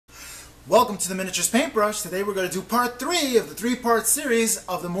Welcome to the Miniatures Paintbrush. Today we're going to do part 3 of the 3-part series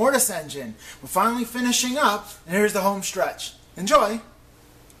of the Mortis Engine. We're finally finishing up, and here's the home stretch. Enjoy!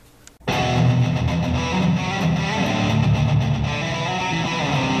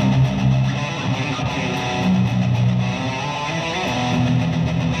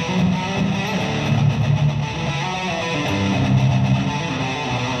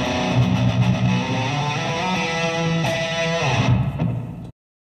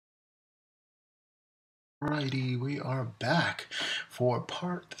 Alrighty, we are back for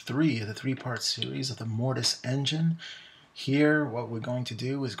part 3 of the 3-part series of the Mortis Engine. Here, what we're going to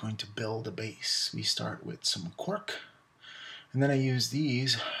do is going to build a base. We start with some cork, and then I use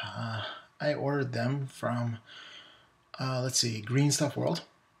these. I ordered them from, let's see, Green Stuff World.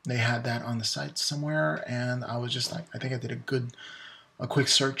 They had that on the site somewhere, and I was just like, I think I did a quick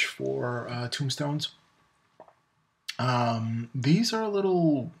search for tombstones. These are a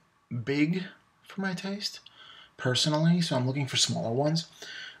little big for my taste, personally, so I'm looking for smaller ones.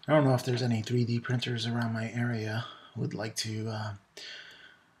 I don't know if there's any 3D printers around my area. Would like to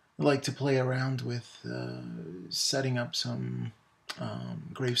play around with setting up some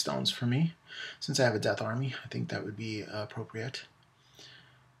gravestones for me. Since I have a death army, I think that would be appropriate.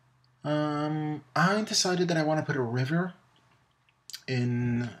 I decided that I want to put a river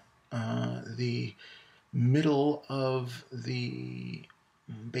in the middle of the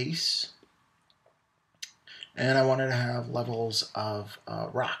base, and I wanted to have levels of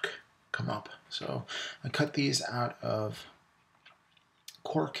rock come up. So I cut these out of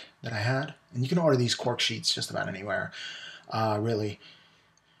cork that I had, and you can order these cork sheets just about anywhere, really.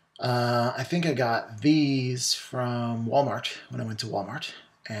 I think I got these from Walmart when I went to Walmart,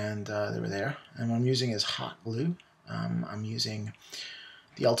 and they were there. And what I'm using is hot glue. I'm using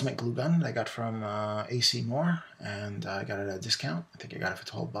the ultimate glue gun that I got from AC Moore, and I got it at a discount. I think I got it for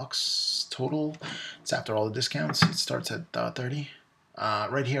 12 bucks total. It's after all the discounts. It starts at 30.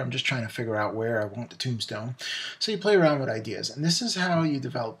 Right here, I'm just trying to figure out where I want the tombstone. So you play around with ideas, and this is how you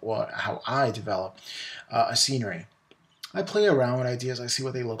develop how I develop a scenery. I play around with ideas. I see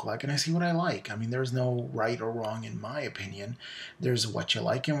what they look like, and I see what I like. I mean, there's no right or wrong in my opinion. There's what you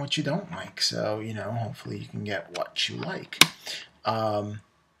like and what you don't like. So, you know, hopefully you can get what you like.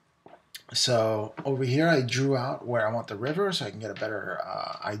 So over here I drew out where I want the river so I can get a better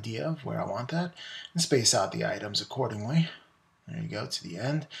idea of where I want that, and space out the items accordingly. There you go, to the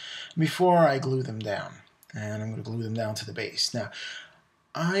end, before I glue them down. And I'm going to glue them down to the base. Now,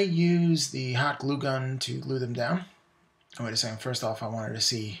 I use the hot glue gun to glue them down. Oh, wait a second. First off, I wanted to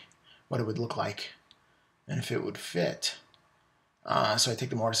see what it would look like and if it would fit. So I take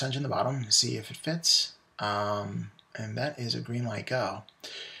the Mortis Engine, the bottom, see if it fits. And that is a green light go.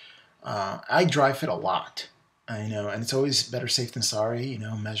 I dry fit a lot, I know, and it's always better safe than sorry. You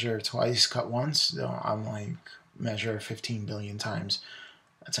know, measure twice, cut once. So I'm like, measure 15 billion times.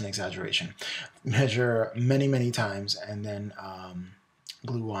 That's an exaggeration. Measure many, many times, and then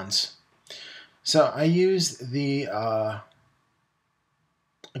glue once. So I use the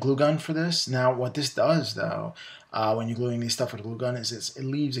glue gun for this. Now, what this does, though, when you're gluing these stuff with a glue gun, is it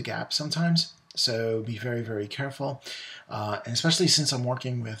leaves a gap sometimes. So be very, very careful, and especially since I'm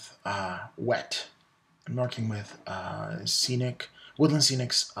working with wet. I'm working with Woodland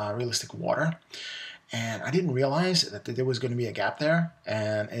Scenic's realistic water, and I didn't realize that there was going to be a gap there,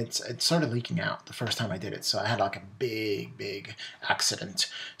 and it started leaking out the first time I did it. So I had like a big accident.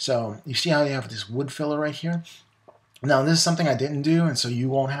 So you see how you have this wood filler right here? Now, this is something I didn't do, and so you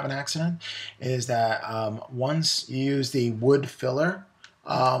won't have an accident, is that once you use the wood filler,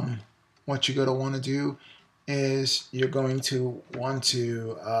 what you're going to want to do is you're going to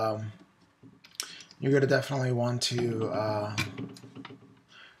definitely want to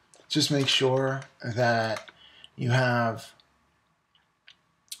just make sure that you have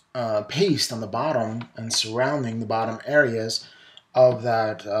paste on the bottom and surrounding the bottom areas of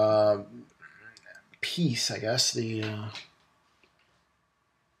that piece, I guess, the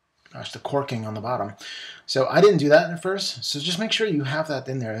corking on the bottom. So I didn't do that at first, so just make sure you have that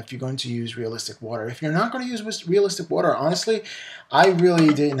in there if you're going to use realistic water. If you're not going to use realistic water, honestly, I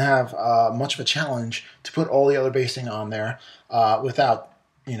really didn't have much of a challenge to put all the other basting on there without,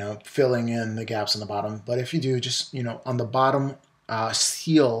 you know, filling in the gaps on the bottom. But if you do, just, you know, on the bottom,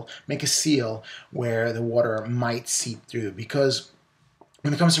 make a seal where the water might seep through, because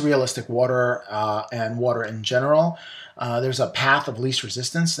when it comes to realistic water and water in general, there's a path of least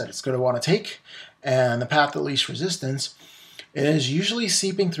resistance that it's going to want to take, and the path of least resistance is usually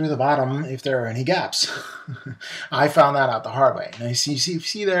seeping through the bottom if there are any gaps. I found that out the hard way. Now you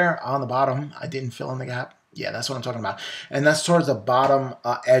see there on the bottom, I didn't fill in the gap. Yeah, that's what I'm talking about. And that's towards the bottom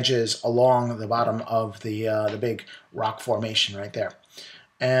edges along the bottom of the big rock formation right there.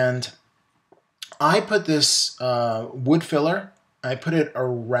 And I put this wood filler, I put it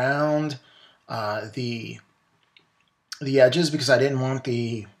around the edges because I didn't want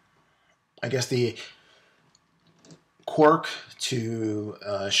the, I guess, the cork to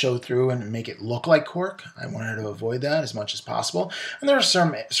show through and make it look like cork. I wanted to avoid that as much as possible. And there are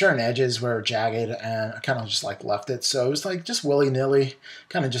some certain edges where jagged, and I kind of just like left it. So it was like just willy-nilly,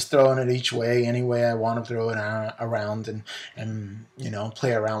 kind of just throwing it each way, any way I want to throw it around and you know,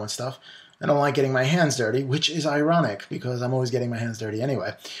 play around with stuff. I don't like getting my hands dirty, which is ironic because I'm always getting my hands dirty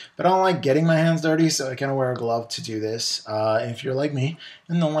anyway. But I don't like getting my hands dirty, so I kind of wear a glove to do this. If you're like me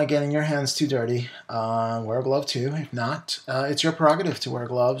and don't like getting your hands too dirty, wear a glove too. If not, it's your prerogative to wear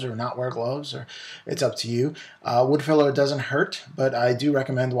gloves or not wear gloves, or it's up to you. Wood filler doesn't hurt, but I do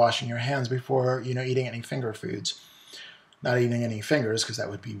recommend washing your hands before, you know, eating any finger foods. Not eating any fingers, because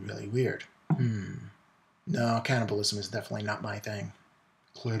that would be really weird. No, cannibalism is definitely not my thing.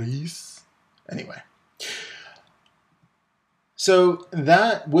 Clarice? Anyway, so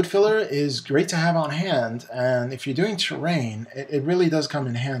that wood filler is great to have on hand, and if you're doing terrain, it really does come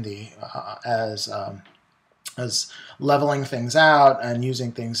in handy as leveling things out and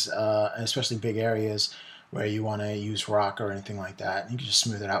using things, especially big areas where you want to use rock or anything like that. You can just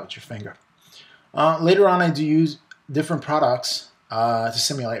smooth it out with your finger. Later on, I do use different products to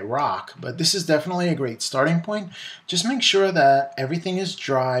simulate rock, but this is definitely a great starting point. Just make sure that everything is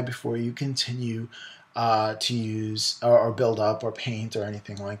dry before you continue to use or build up or paint or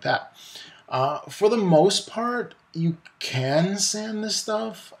anything like that. For the most part, you can sand this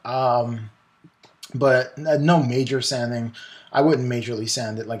stuff, but no major sanding. I wouldn't majorly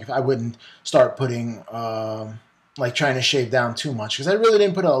sand it. Like, if I wouldn't start putting like trying to shave down too much, because I really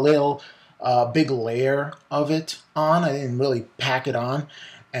didn't put a little big layer of it on. I didn't really pack it on.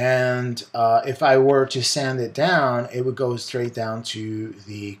 And if I were to sand it down, it would go straight down to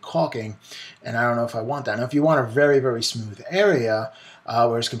the caulking. And I don't know if I want that. Now, if you want a very, very smooth area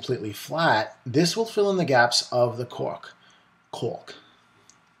where it's completely flat, this will fill in the gaps of the caulk.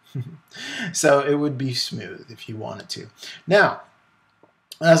 So it would be smooth if you wanted to. Now,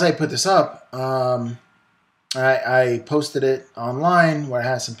 as I put this up, I posted it online where I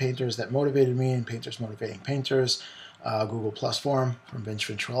had some painters that motivated me, and Painters Motivating Painters, Google Plus forum from Vince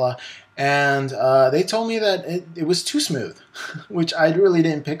Ventrella, and they told me that it was too smooth, which I really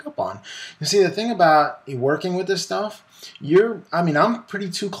didn't pick up on. You see, the thing about working with this stuff, I'm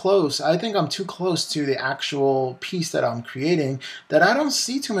pretty too close. I think I'm too close to the actual piece that I'm creating that I don't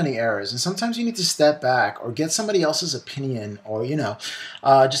see too many errors. And sometimes you need to step back or get somebody else's opinion, or, you know,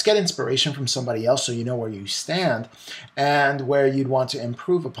 just get inspiration from somebody else so you know where you stand and where you'd want to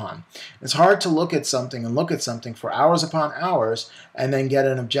improve upon. It's hard to look at something for hours upon hours and then get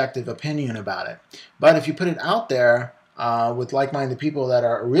an objective opinion about it. But if you put it out there, with like-minded people that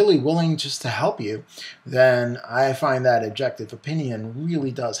are really willing just to help you, then I find that objective opinion really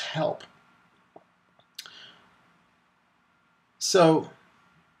does help. So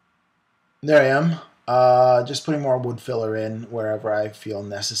there I am, just putting more wood filler in wherever I feel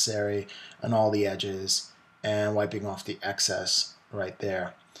necessary on all the edges and wiping off the excess right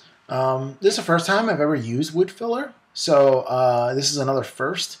there. This is the first time I've ever used wood filler, so this is another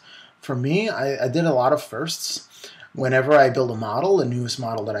first for me. I did a lot of firsts. Whenever I build a model, the newest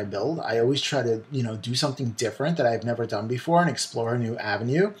model that I build, I always try to, you know, do something different that I've never done before and explore a new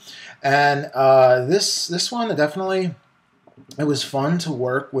avenue. And this one, definitely, it was fun to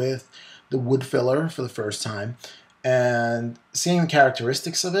work with the wood filler for the first time and seeing the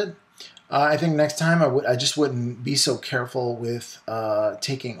characteristics of it. I think next time I just wouldn't be so careful with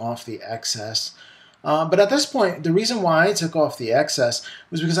taking off the excess. But at this point, the reason why I took off the excess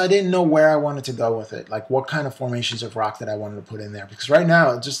was because I didn't know where I wanted to go with it, like what kind of formations of rock that I wanted to put in there. Because right now,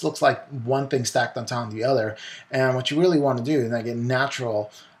 it just looks like one thing stacked on top of the other. And what you really want to do is like in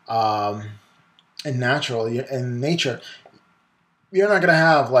nature, you're not going to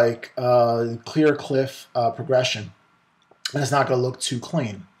have like clear cliff progression, and it's not going to look too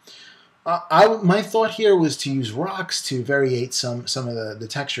clean. My thought here was to use rocks to variate some of the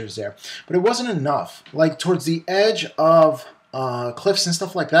textures there, but it wasn't enough. Like towards the edge of cliffs and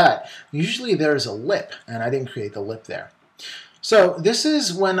stuff like that, usually there's a lip, and I didn't create the lip there. So this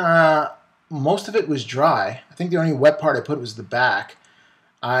is when most of it was dry. I think the only wet part I put was the back.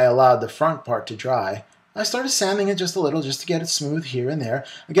 I allowed the front part to dry. I started sanding it just a little just to get it smooth here and there.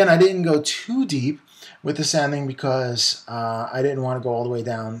 Again, I didn't go too deep with the sanding because I didn't want to go all the way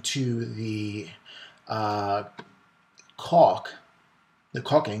down to the corkboard.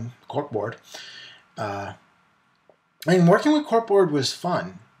 I mean, working with corkboard was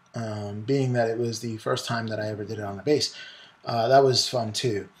fun, being that it was the first time that I ever did it on the base. That was fun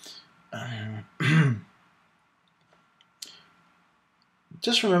too.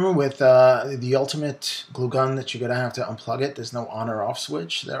 Just remember with the ultimate glue gun that you're going to have to unplug it. There's no on or off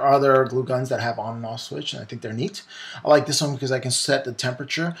switch. There are other glue guns that have on and off switch, and I think they're neat. I like this one because I can set the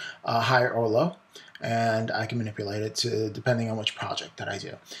temperature high or low, and I can manipulate it to depending on which project that I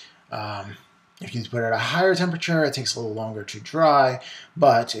do. If you put it at a higher temperature, it takes a little longer to dry,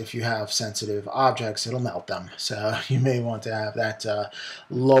 but if you have sensitive objects, it'll melt them. So you may want to have that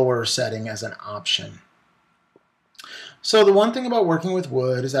lower setting as an option. So the one thing about working with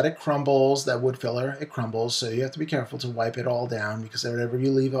wood is that it crumbles, that wood filler, it crumbles, so you have to be careful to wipe it all down because whatever you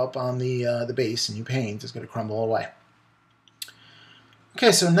leave up on the base and you paint is going to crumble away.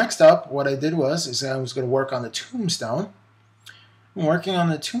 Okay, so next up, what I did was I was going to work on the tombstone. Working on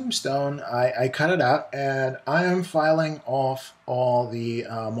the tombstone, I cut it out, and I am filing off all the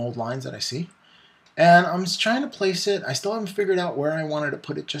mold lines that I see. And I'm just trying to place it. I still haven't figured out where I wanted to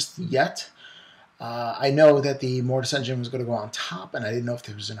put it just yet. I know that the Mortis Engine was going to go on top, and I didn't know if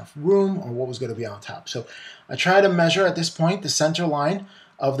there was enough room or what was going to be on top. So I try to measure at this point the center line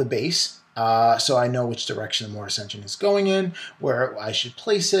of the base, so I know which direction the Mortis Engine is going in, where I should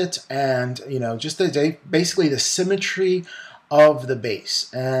place it, and just basically the symmetry of the base.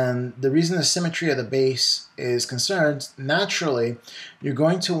 And the reason the symmetry of the base is concerned, naturally, you're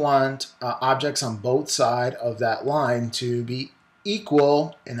going to want objects on both sides of that line to be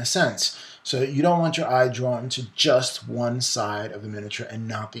equal in a sense. So you don't want your eye drawn to just one side of the miniature and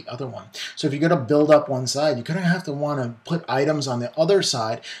not the other one. So if you're going to build up one side, you're going to have to want to put items on the other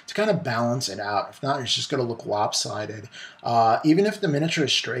side to kind of balance it out. If not, it's just going to look lopsided. Even if the miniature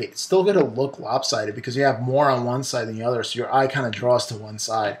is straight, it's still going to look lopsided because you have more on one side than the other, so your eye kind of draws to one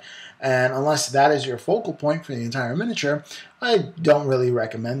side. And unless that is your focal point for the entire miniature, I don't really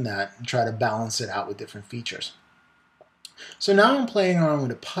recommend that. Try to balance it out with different features. So now I'm playing around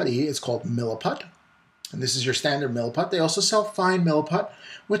with a putty. It's called Milliput, and this is your standard Milliput. They also sell fine Milliput,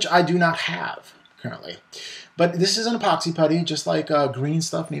 which I do not have currently. But this is an epoxy putty, just like green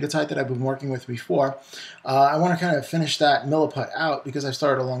stuff, Neatitite, that I've been working with before. I want to kind of finish that Milliput out because I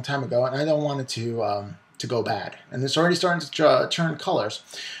started a long time ago, and I don't want it to go bad. And it's already starting to turn colors.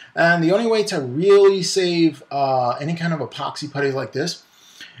 And the only way to really save any kind of epoxy putty like this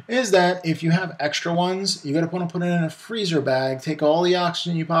is that if you have extra ones, you got to put it in a freezer bag, take all the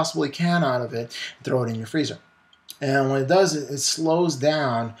oxygen you possibly can out of it, and throw it in your freezer. And what it does is it slows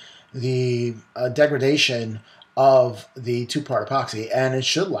down the degradation of the two-part epoxy, and it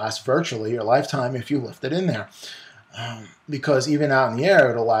should last virtually your lifetime if you lift it in there. Because even out in the air,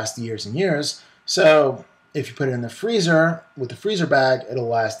 it'll last years and years. So if you put it in the freezer with the freezer bag, it'll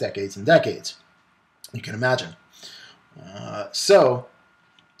last decades and decades. You can imagine. So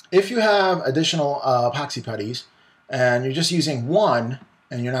if you have additional epoxy putties and you're just using one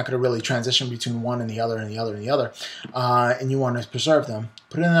and you're not going to really transition between one and the other and the other and the other, and you want to preserve them,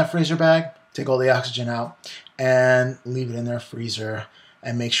 put it in that freezer bag, take all the oxygen out, and leave it in their freezer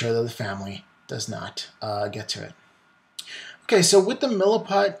and make sure that the family does not get to it. Okay, so with the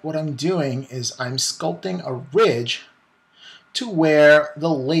Milliput, what I'm doing is I'm sculpting a ridge to where the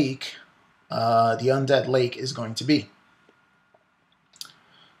lake, the undead lake, is going to be.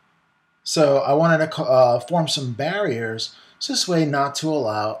 So I wanted to form some barriers so this way not to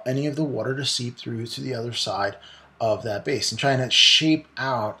allow any of the water to seep through to the other side of that base and trying to shape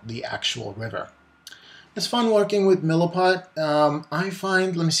out the actual river. It's fun working with Milliput. I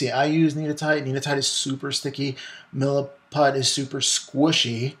find, let me see, I use Neatitite. Neatitite is super sticky. Milliput is super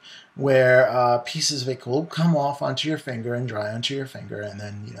squishy, where pieces of it will come off onto your finger and dry onto your finger, and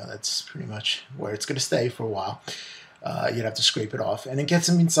then, that's pretty much where it's going to stay for a while. You'd have to scrape it off, and it gets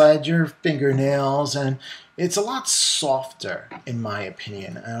them inside your fingernails, and it's a lot softer, in my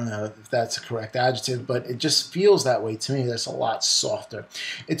opinion. I don't know if that's a correct adjective, but it just feels that way to me. That's a lot softer.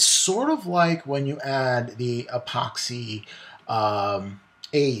 It's sort of like when you add the epoxy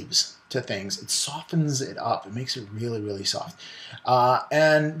Aves to things. It softens it up. It makes it really, really soft.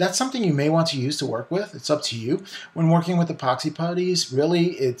 And that's something you may want to use to work with. It's up to you. When working with epoxy putties,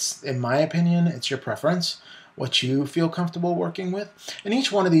 really, it's, in my opinion, it's your preference, what you feel comfortable working with. And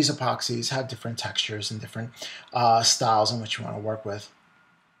each one of these epoxies have different textures and different styles in which you want to work with.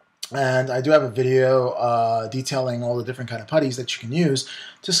 And I do have a video detailing all the different kind of putties that you can use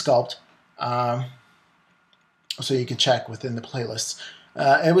to sculpt, so you can check within the playlists.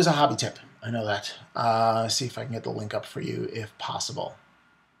 It was a hobby tip, I know that. See if I can get the link up for you if possible.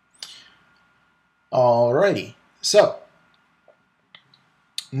 Alrighty, so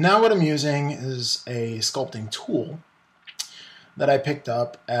Now what I'm using is a sculpting tool that I picked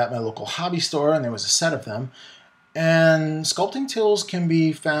up at my local hobby store, and there was a set of them. And sculpting tools can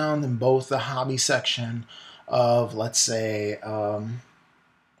be found in both the hobby section of, let's say,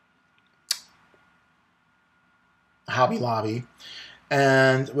 Hobby Lobby,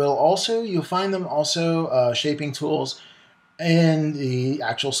 and you'll find them also shaping tools in the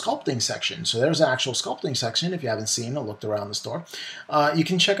actual sculpting section. So there's an actual sculpting section. If you haven't seen or looked around the store, you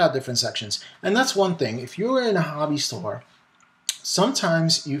can check out different sections. And that's one thing. If you're in a hobby store,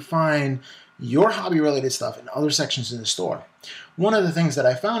 sometimes you find your hobby-related stuff in other sections in the store. One of the things that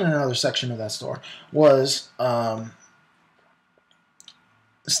I found in another section of that store was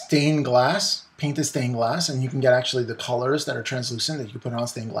stained glass, painted stained glass, and you can get actually the colors that are translucent that you can put on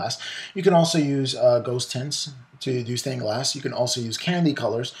stained glass. You can also use ghost tints to do stained glass. You can also use candy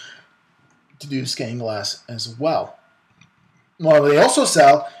colors to do stained glass as well. What they also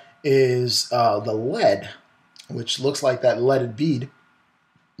sell is the lead, which looks like that leaded bead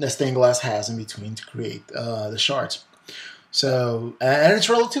that stained glass has in between to create the shards. So, and it's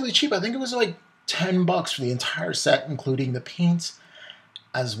relatively cheap. I think it was like $10 for the entire set, including the paints,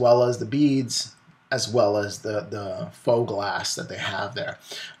 as well as the beads, as well as the faux glass that they have there.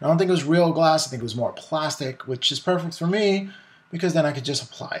 I don't think it was real glass. I think it was more plastic, which is perfect for me because then I could just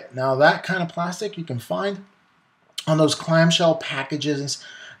apply it. Now that kind of plastic you can find on those clamshell packages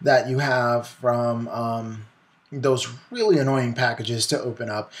that you have from those really annoying packages to open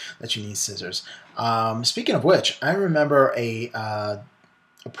up that you need scissors. Speaking of which, I remember a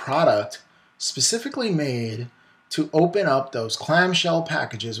product specifically made to open up those clamshell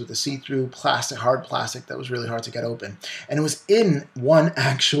packages with the see-through plastic, hard plastic that was really hard to get open. And it was in one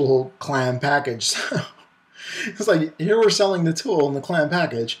actual clam package. So it's like, here we're selling the tool in the clam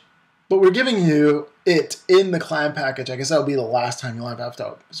package, but we're giving you it in the clam package. I guess that'll be the last time you'll have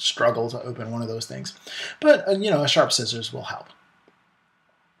to struggle to open one of those things. But, you know, a sharp scissors will help.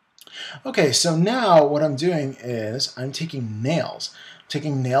 Okay, so now what I'm doing is I'm taking nails. I'm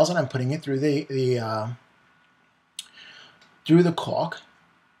taking nails and I'm putting it through the caulk,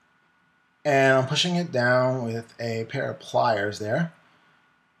 and I'm pushing it down with a pair of pliers there,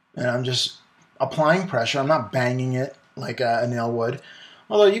 and I'm just applying pressure. I'm not banging it like a nail would,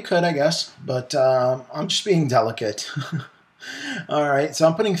 although you could, I guess, but I'm just being delicate. All right, so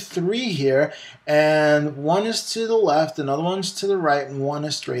I'm putting 3 here, and one is to the left, another one's to the right, and one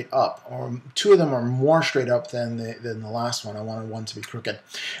is straight up. Or 2 of them are more straight up than the last one. I wanted one to be crooked.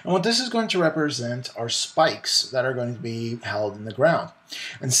 And what this is going to represent are spikes that are going to be held in the ground.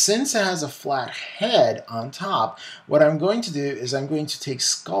 And since it has a flat head on top, what I'm going to do is I'm going to take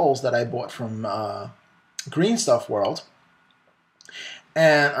skulls that I bought from Green Stuff World,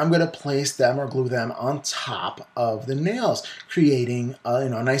 and I'm going to place them or glue them on top of the nails, creating a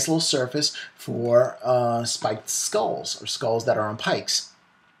nice little surface for spiked skulls, or skulls that are on pikes.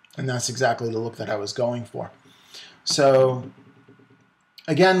 And that's exactly the look that I was going for. So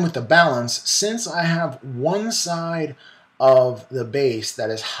again, with the balance, since I have one side of the base that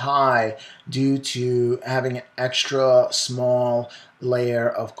is high due to having an extra small layer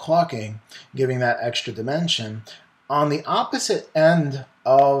of caulking, giving that extra dimension, on the opposite end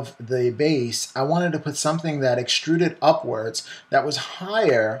of the base, I wanted to put something that extruded upwards that was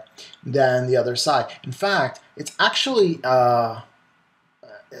higher than the other side. In fact, it's actually the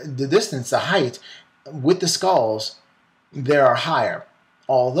distance, the height, with the skulls, they are higher.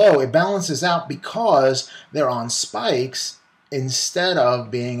 Although it balances out because they're on spikes instead of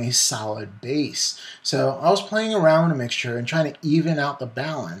being a solid base. So I was playing around with a mixture and trying to even out the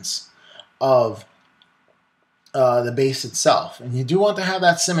balance of the base itself. And you do want to have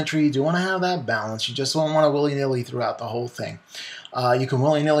that symmetry, you do want to have that balance. You just don't want to willy-nilly throughout the whole thing. You can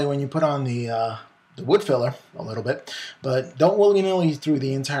willy-nilly when you put on the wood filler a little bit, but don't willy-nilly through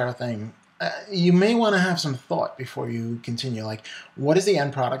the entire thing. You may want to have some thought before you continue, like, what is the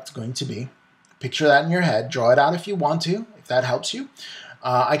end product going to be? Picture that in your head, draw it out if you want to, if that helps you.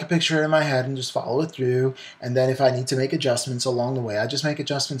 I can picture it in my head and just follow it through, and then if I need to make adjustments along the way, I just make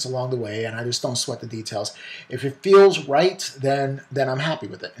adjustments along the way, and I just don't sweat the details. If it feels right, then I'm happy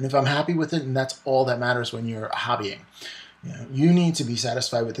with it. And if I'm happy with it, and that's all that matters when you're hobbying. You need to be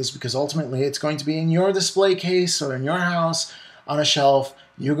satisfied with this, because ultimately it's going to be in your display case or in your house on a shelf.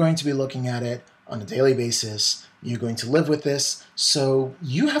 You're going to be looking at it on a daily basis. You're going to live with this, so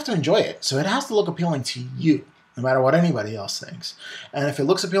you have to enjoy it. So it has to look appealing to you, no matter what anybody else thinks. And if it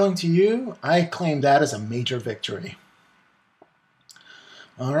looks appealing to you, I claim that as a major victory.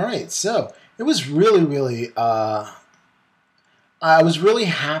 All right, so it was really, really I was really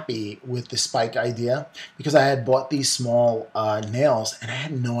happy with the spike idea because I had bought these small nails and I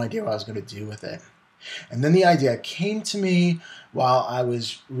had no idea what I was going to do with it. And then the idea came to me while I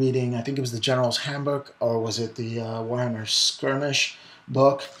was reading, I think it was the General's Handbook, or was it the Warhammer Skirmish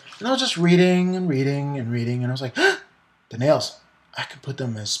book? And I was just reading and reading and reading, and I was like, the nails, I could put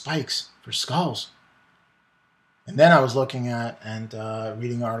them as spikes for skulls. And then I was looking at and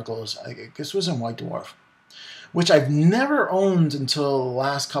reading articles, I guess this was in White Dwarf, which I've never owned until the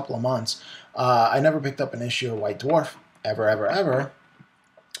last couple of months. I never picked up an issue of White Dwarf, ever, ever, ever.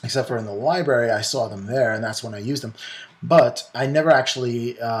 Except for in the library, I saw them there, and that's when I used them. But I never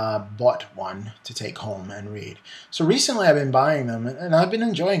actually bought one to take home and read. So recently I've been buying them, and I've been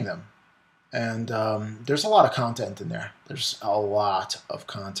enjoying them. And there's a lot of content in there. There's a lot of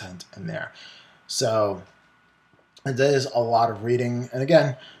content in there. So it is a lot of reading. And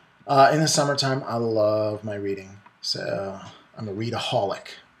again, in the summertime, I love my reading. So I'm a readaholic,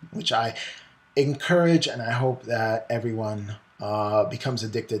 which I encourage, and I hope that everyone becomes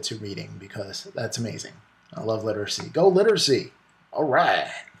addicted to reading, because that's amazing. I love literacy. Go literacy. All right.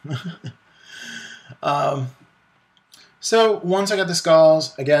 So once I got the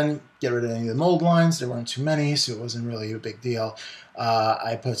skulls, again, get rid of any of the mold lines. There weren't too many, so it wasn't really a big deal.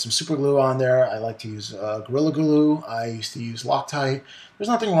 I put some super glue on there. I like to use Gorilla Glue. I used to use Loctite. There's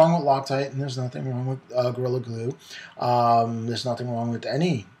nothing wrong with Loctite, and there's nothing wrong with Gorilla Glue. There's nothing wrong with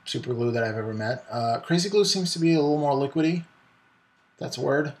any super glue that I've ever met. Crazy Glue seems to be a little more liquidy. That's a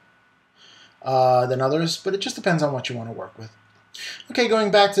word. Than others, but it just depends on what you want to work with. Okay, going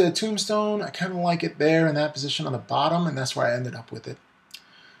back to the tombstone, I kind of like it there in that position on the bottom, and that's where I ended up with it.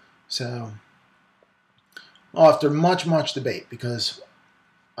 So, after much debate, because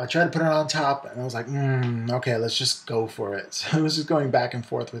I tried to put it on top, and I was like, okay, let's just go for it. So I was just going back and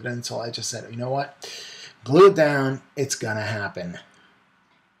forth with it until I just said, you know what? Glue it down, it's gonna happen.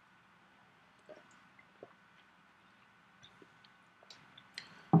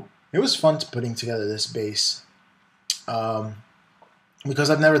 It was fun putting together this base because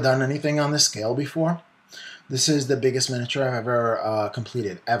I've never done anything on this scale before. This is the biggest miniature I've ever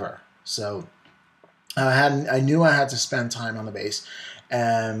completed, ever. So I knew I had to spend time on the base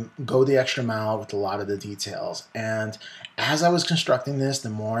and go the extra mile with a lot of the details. And as I was constructing this, the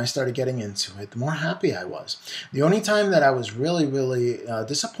more I started getting into it, the more happy I was. The only time that I was really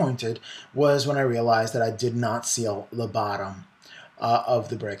disappointed was when I realized that I did not seal the bottom of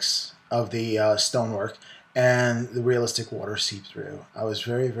the bricks, of the stonework, and the realistic water seeped through. I was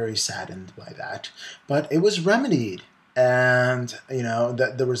very saddened by that, but it was remedied, and you know,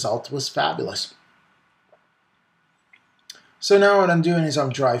 the result was fabulous. So now what I'm doing is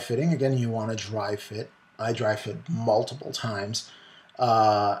I'm dry fitting. Again, you want to dry fit. I dry fit multiple times,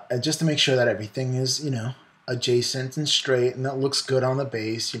 just to make sure that everything is, you know, adjacent and straight, and that looks good on the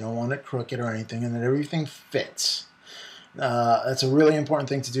base. You don't want it crooked or anything, and that everything fits. That's a really important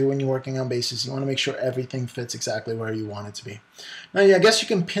thing to do when you're working on bases. You want to make sure everything fits exactly where you want it to be. Now, yeah, I guess you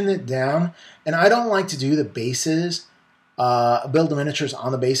can pin it down, and I don't like to do the bases, build the miniatures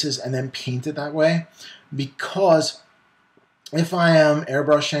on the bases and then paint it that way, because if I am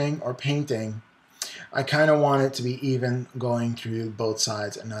airbrushing or painting, I kind of want it to be even going through both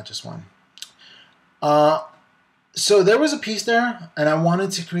sides and not just one. So there was a piece there, and I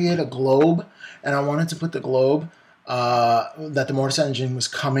wanted to create a globe, and I wanted to put the globe that the Mortis Engine was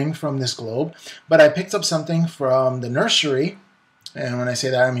coming from this globe, but I picked up something from the nursery, and when I say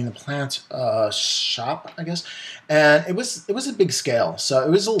that, I mean the plant shop, I guess, and it was a big scale, so it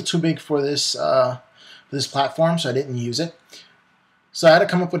was a little too big for this platform, so I didn't use it. So I had to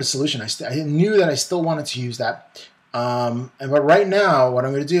come up with a solution. I knew that I still wanted to use that. But right now, what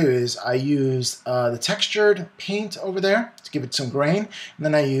I'm going to do is I use the textured paint over there to give it some grain, and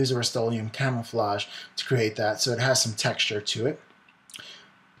then I use a Rust-Oleum camouflage to create that, so it has some texture to it.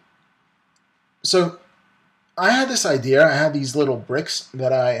 So I had this idea. I had these little bricks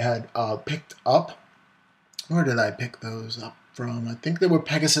that I had picked up. Where did I pick those up from? I think they were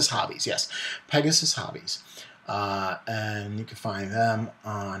Pegasus Hobbies. Yes, Pegasus Hobbies. And you can find them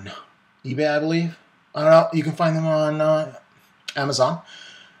on eBay, I believe. I don't know. You can find them on Amazon.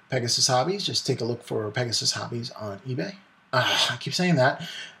 Pegasus Hobbies. Just take a look for Pegasus Hobbies on eBay. I keep saying that.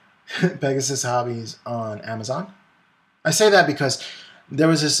 Pegasus Hobbies on Amazon. I say that because there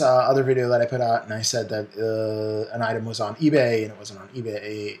was this other video that I put out, and I said that an item was on eBay, and it wasn't on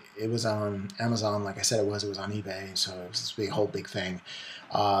eBay. It was on Amazon, like I said it was on eBay, so it was this whole big thing.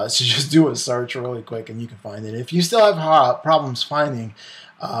 So just do a search really quick, and you can find it. If you still have problems finding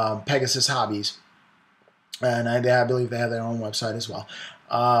Pegasus Hobbies, and I believe they have their own website as well,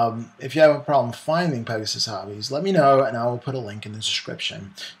 If you have a problem finding Pegasus Hobbies, let me know and I will put a link in the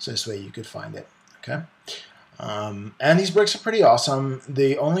description so this way you could find it. Okay. And these bricks are pretty awesome.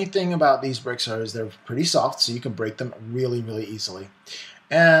 The only thing about these bricks is they're pretty soft, so you can break them really, really easily.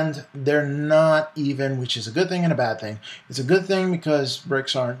 And they're not even, which is a good thing and a bad thing. It's a good thing because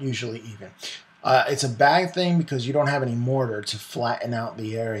bricks aren't usually even. It's a bad thing because you don't have any mortar to flatten out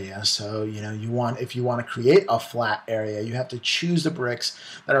the area. So, you know, if you want to create a flat area, you have to choose the bricks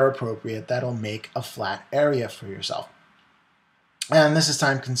that are appropriate that'll make a flat area for yourself. And this is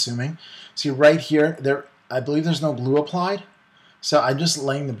time consuming. See right here, I believe there's no glue applied. So I'm just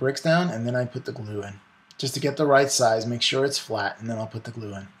laying the bricks down and then I put the glue in. Just to get the right size, make sure it's flat, and then I'll put the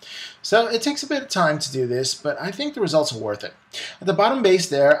glue in. So it takes a bit of time to do this, but I think the results are worth it. At the bottom base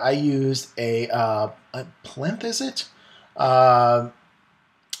there, I used a plinth, is it?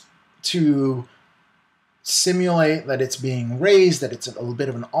 To simulate that it's being raised, that it's a little bit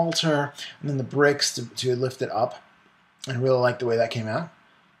of an altar, and then the bricks to lift it up. I really like the way that came out.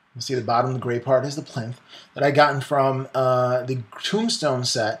 You see the bottom, the gray part is the plinth that I gotten from the tombstone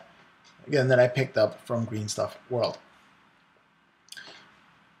set, again, that I picked up from Green Stuff World.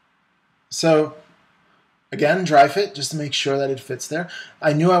 So, again, dry fit just to make sure that it fits there.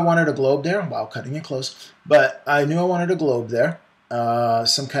 I knew I wanted a globe there, while cutting it close, but I knew I wanted a globe there,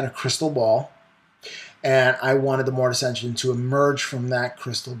 some kind of crystal ball, and I wanted the Mortis Engine to emerge from that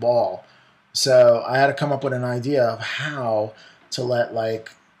crystal ball. So I had to come up with an idea of how to let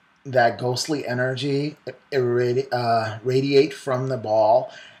that ghostly energy radiate from the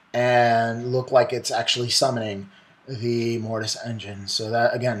ball and look like it's actually summoning the Mortis Engine. So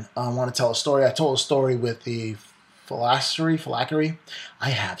that, again, I want to tell a story. I told a story with the phylactery. I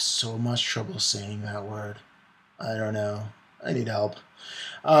have so much trouble saying that word. I don't know. I need help.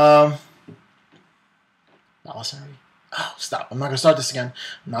 Phylactery. Oh, stop. I'm not going to start this again.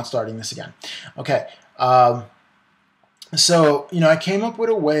 I'm not starting this again. Okay. So, you know, I came up with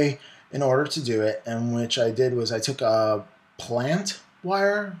a way in order to do it, and which I did was I took a plant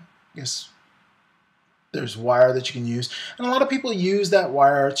wire. I guess there's wire that you can use, and a lot of people use that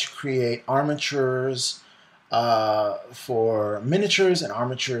wire to create armatures for miniatures and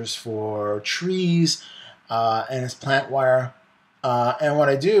armatures for trees, and it's plant wire. And what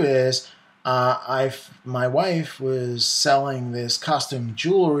I do is my wife was selling this costume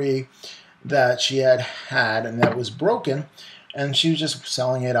jewelry that she had and that was broken, and she was just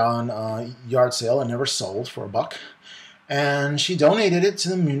selling it on yard sale and never sold for $1. And she donated it to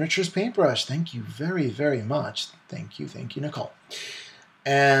the Miniatures Paintbrush. Thank you very, very much. Thank you, Nicole.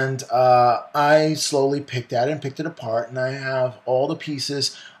 And I slowly picked at it and picked it apart, and I have all the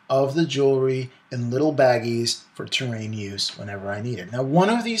pieces of the jewelry in little baggies for terrain use whenever I need it. Now, one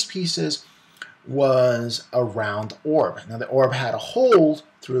of these pieces was a round orb. Now, the orb had a hole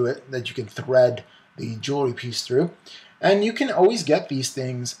through it that you can thread the jewelry piece through. And you can always get these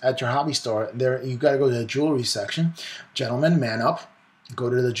things at your hobby store. There, you got to go to the jewelry section. Gentlemen, man up. Go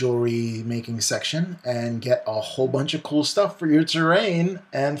to the jewelry making section and get a whole bunch of cool stuff for your terrain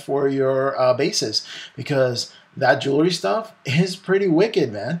and for your bases, because that jewelry stuff is pretty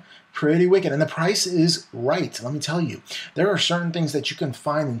wicked, man. Pretty wicked. And the price is right. Let me tell you, there are certain things that you can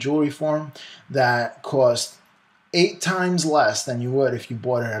find in jewelry form that cost 8 times less than you would if you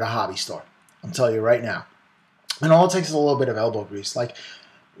bought it at a hobby store. I'm telling you right now. And all it takes is a little bit of elbow grease. Like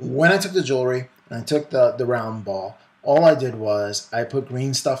when I took the jewelry and I took the round ball, all I did was I put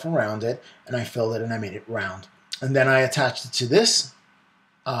green stuff around it and I filled it and I made it round. And then I attached it to this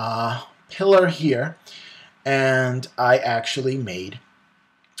pillar here, and I actually made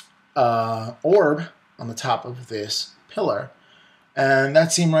orb on the top of this pillar. And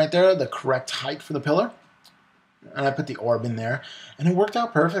that seemed right there, the correct height for the pillar. And I put the orb in there and it worked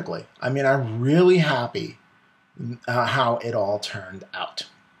out perfectly. I mean, I'm really happy how it all turned out.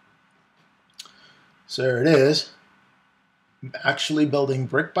 So there it is, actually building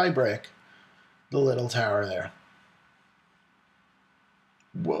brick by brick the little tower there.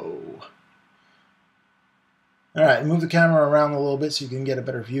 Whoa. All right, move the camera around a little bit so you can get a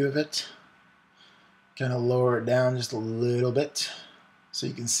better view of it. Kind of lower it down just a little bit so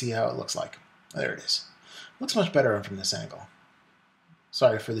you can see how it looks like. There it is. Looks much better from this angle.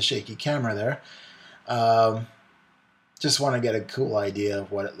 Sorry for the shaky camera there. Just want to get a cool idea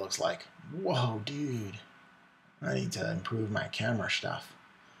of what it looks like. Whoa, dude. I need to improve my camera stuff.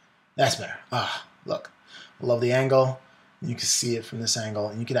 That's better. Ah, look. I love the angle. You can see it from this angle,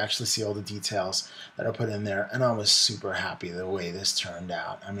 and you can actually see all the details that are put in there. And I was super happy the way this turned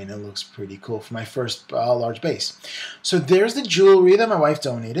out. I mean, it looks pretty cool for my first large base. So there's the jewelry that my wife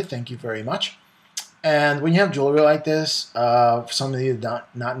donated. Thank you very much. And when you have jewelry like this, for some of you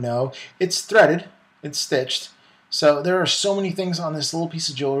not know, it's threaded, it's stitched. So there are so many things on this little piece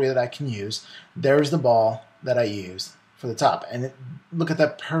of jewelry that I can use. There's the ball that I used for the top. And look at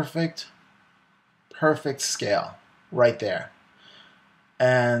that perfect scale right there.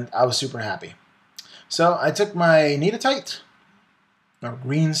 And I was super happy. So I took my Neatatite, or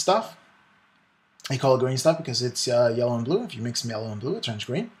green stuff. I call it green stuff because it's yellow and blue. If you mix yellow and blue, it turns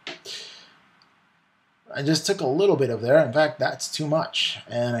green. I just took a little bit of there. In fact, that's too much.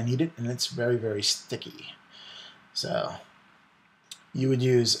 And I need it, and it's very, very sticky. So you would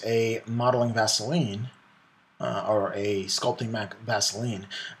use a modeling Vaseline or a sculpting Vaseline.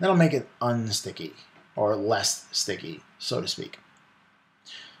 That'll make it unsticky or less sticky, so to speak.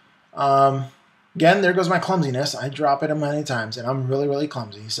 Again, there goes my clumsiness. I drop it many times, and I'm really, really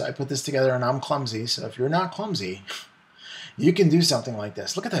clumsy. So I put this together, and I'm clumsy. So if you're not clumsy, you can do something like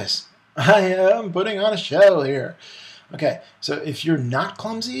this. Look at this. I am putting on a show here. Okay, so if you're not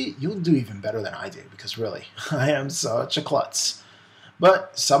clumsy, you'll do even better than I do, because really, I am such a klutz.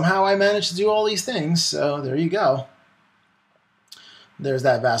 But somehow I managed to do all these things, so there you go. There's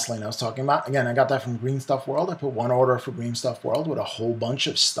that Vaseline I was talking about. Again, I got that from Green Stuff World. I put one order for Green Stuff World with a whole bunch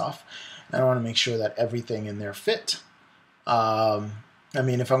of stuff. And I want to make sure that everything in there fit. I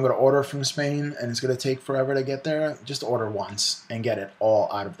mean, if I'm going to order from Spain and it's going to take forever to get there, just order once and get it all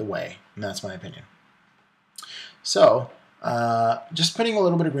out of the way. And that's my opinion. So, just putting a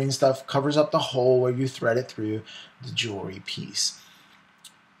little bit of green stuff covers up the hole where you thread it through the jewelry piece.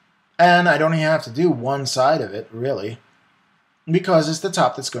 And I don't even have to do one side of it, really, because it's the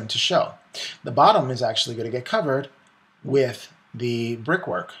top that's going to show. The bottom is actually going to get covered with the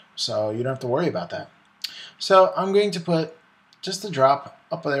brickwork, so you don't have to worry about that. So I'm going to put just a drop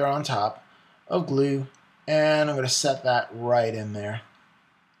up there on top of glue, and I'm going to set that right in there.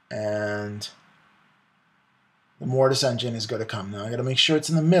 And the Mortis Engine is going to come. Now I got to make sure it's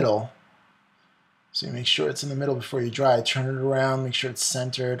in the middle. So you make sure it's in the middle before you dry it. Turn it around, make sure it's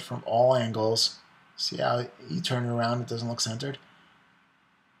centered from all angles. See how you turn it around, it doesn't look centered?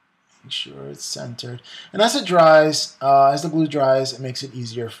 Make sure it's centered. And as it dries, as the glue dries, it makes it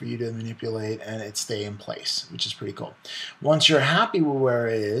easier for you to manipulate and it stay in place, which is pretty cool. Once you're happy with where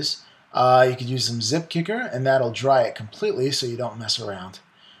it is, you could use some zip kicker, and that'll dry it completely so you don't mess around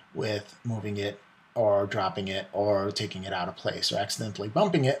with moving it or dropping it or taking it out of place or accidentally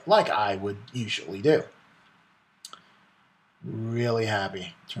bumping it like I would usually do. Really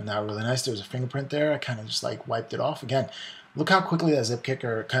happy. Turned out really nice. There was a fingerprint there. I kind of just like wiped it off. Again, look how quickly that zip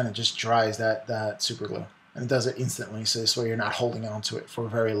kicker kind of just dries that super glue. And it does it instantly, so this way you're not holding on to it for a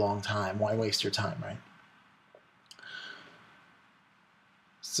very long time. Why waste your time, right?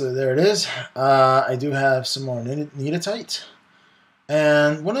 So there it is. I do have some more Neatatite.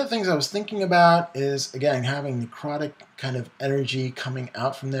 And one of the things I was thinking about is, again, having necrotic kind of energy coming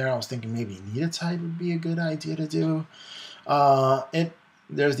out from there. I was thinking maybe Neatatite would be a good idea to do.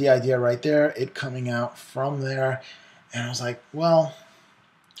 There's the idea right there, it coming out from there. And I was like, well,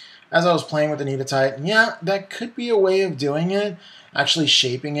 as I was playing with the Neatatite, yeah, that could be a way of doing it, actually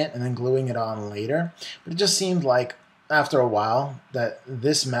shaping it and then gluing it on later. But it just seemed like, after a while, that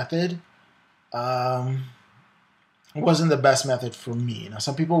this method wasn't the best method for me. Now,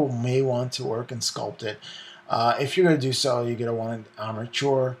 some people may want to work and sculpt it. If you're going to do so, you're going to want an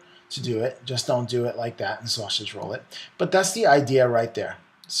armature to do it. Just don't do it like that and sausage roll it. But that's the idea right there.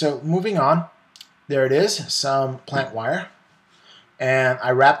 So moving on, there it is, some plant wire. And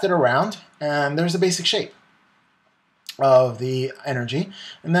I wrapped it around, and there's the basic shape of the energy.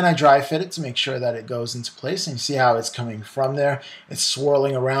 And then I dry fit it to make sure that it goes into place. And you see how it's coming from there. It's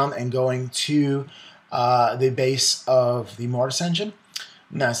swirling around and going to the base of the Mortis Engine.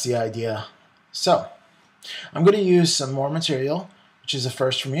 And that's the idea. So I'm going to use some more material, which is a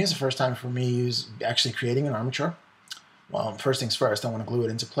first for me. It's the first time for me actually creating an armature. Well, first things first, I want to glue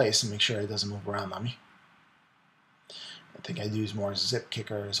it into place and make sure it doesn't move around on me. I think I'd use more zip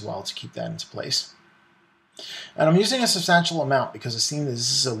kicker as well to keep that into place. And I'm using a substantial amount because it seems that this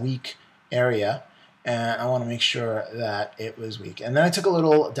is a weak area, and I want to make sure that it was weak. And then I took a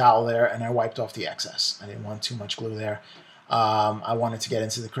little dowel there and I wiped off the excess. I didn't want too much glue there. I wanted to get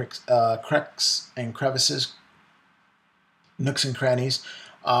into the cracks and crevices, nooks and crannies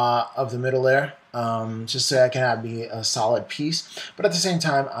of the middle there, just so I can have a solid piece. But at the same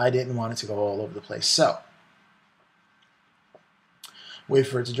time, I didn't want it to go all over the place. So wait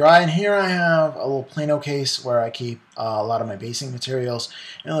for it to dry. And here I have a little Plano case where I keep a lot of my basing materials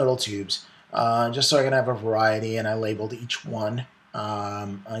in little tubes, just so I can have a variety. And I labeled each one.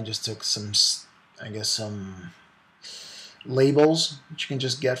 I just took some, I guess, some labels that you can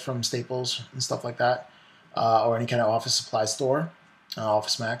just get from Staples and stuff like that, or any kind of office supply store,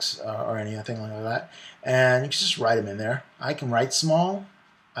 Office Max, or anything like that. And you can just write them in there. I can write small.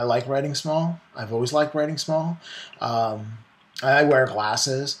 I like writing small. I've always liked writing small. I wear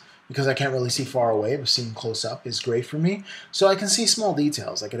glasses because I can't really see far away, but seeing close up is great for me. So I can see small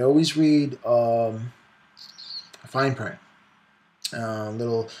details. I could always read fine print.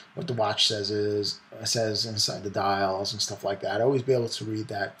 Little what the watch says inside the dials and stuff like that. I'd always be able to read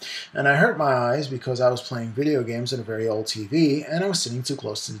that. And I hurt my eyes because I was playing video games on a very old TV and I was sitting too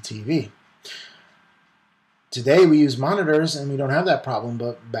close to the TV. Today we use monitors and we don't have that problem,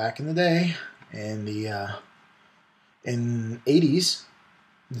 but back in the day, in the 80s,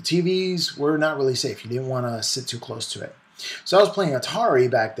 the TVs were not really safe. You didn't want to sit too close to it. So I was playing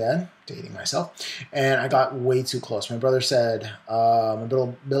Atari back then, dating myself, and I got way too close. My brother said, my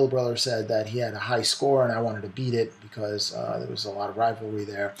little brother said that he had a high score and I wanted to beat it because there was a lot of rivalry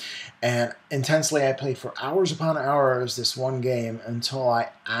there. And intensely I played for hours upon hours this one game until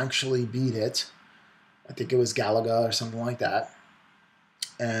I actually beat it. I think it was Galaga or something like that.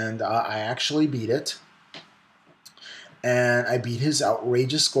 And I actually beat it. And I beat his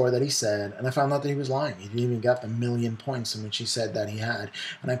outrageous score that he said, and I found out that he was lying. He didn't even get the 1,000,000 points in which he said that he had.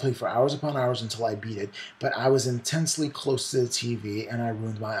 And I played for hours upon hours until I beat it. But I was intensely close to the TV, and I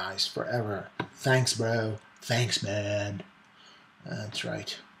ruined my eyes forever. Thanks, bro. Thanks, man. That's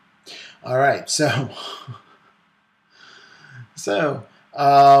right. All right, so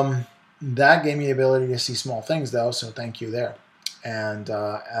that gave me the ability to see small things, though, so thank you there. And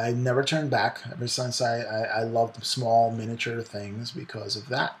I never turned back ever since. I loved small miniature things because of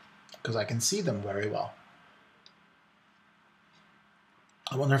that, because I can see them very well.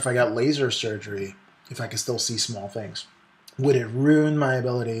 I wonder if I got laser surgery, if I could still see small things. Would it ruin my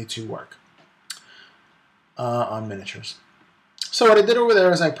ability to work on miniatures? So what I did over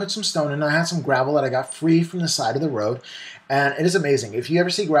there is I put some stone in. I had some gravel that I got free from the side of the road. And it is amazing. If you ever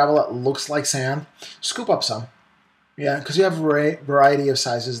see gravel that looks like sand, scoop up some. Yeah, because you have a variety of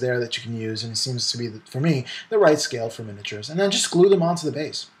sizes there that you can use, and it seems to be, for me, the right scale for miniatures. And then just glue them onto the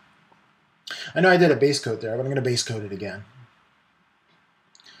base. I know I did a base coat there, but I'm going to base coat it again.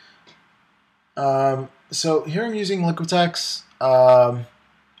 So here I'm using Liquitex. I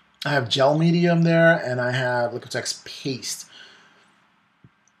have gel medium there, and I have Liquitex paste.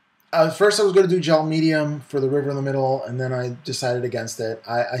 First I was going to do gel medium for the river in the middle, and then I decided against it.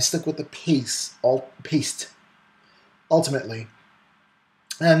 I stick with the paste ultimately.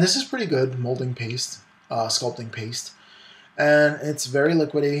 And this is pretty good molding paste, sculpting paste. And it's very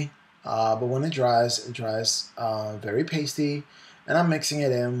liquidy, but when it dries very pasty. And I'm mixing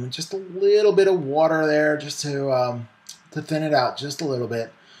it in with just a little bit of water there just to thin it out just a little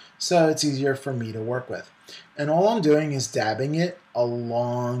bit so it's easier for me to work with. And all I'm doing is dabbing it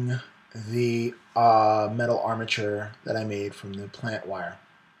along the metal armature that I made from the plant wire.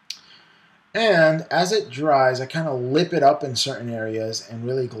 And as it dries, I kind of lip it up in certain areas and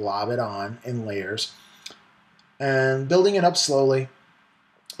really glob it on in layers and building it up slowly.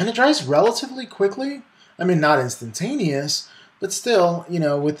 And it dries relatively quickly. I mean, not instantaneous, but still, you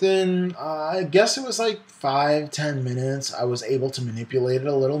know, within, I guess it was like 5-10 minutes, I was able to manipulate it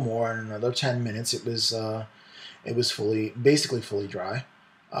a little more. In another 10 minutes, it was basically fully dry,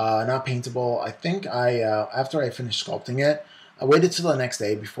 not paintable. I think after I finished sculpting it, I waited till the next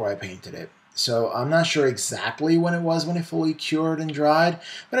day before I painted it. So I'm not sure exactly when it was when it fully cured and dried,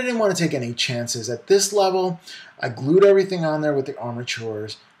 but I didn't want to take any chances. At this level, I glued everything on there with the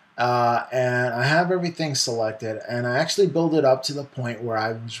armatures, and I have everything selected, and I actually built it up to the point where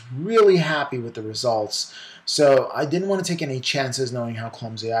I was really happy with the results. So I didn't want to take any chances knowing how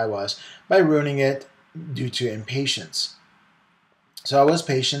clumsy I was by ruining it due to impatience. So I was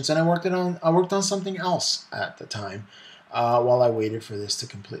patient, and I worked on something else at the time. While I waited for this to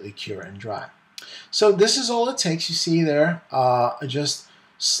completely cure and dry. So this is all it takes. You see there, just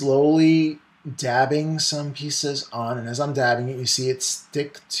slowly dabbing some pieces on, and as I'm dabbing it, you see it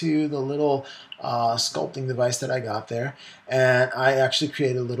stick to the little sculpting device that I got there, and I actually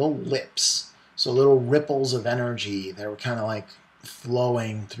created little lips, so little ripples of energy that were kind of like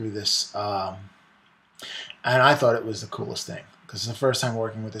flowing through this, and I thought it was the coolest thing. Because it's the first time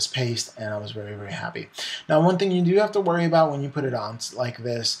working with this paste, and I was very, very happy. Now, one thing you do have to worry about when you put it on like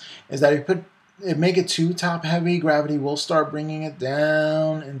this is that if you make it too top heavy, gravity will start bringing it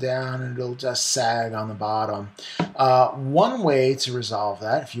down, and it'll just sag on the bottom. One way to resolve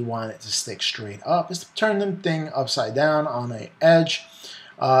that, if you want it to stick straight up, is to turn the thing upside down on an edge.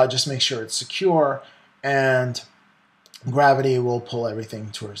 Just make sure it's secure, and gravity will pull everything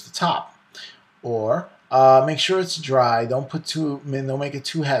towards the top. Or Make sure it's dry. Don't make it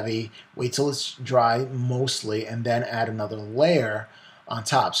too heavy. Wait till it's dry mostly, and then add another layer on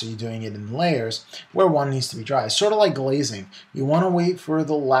top. So you're doing it in layers where one needs to be dry. It's sort of like glazing. You want to wait for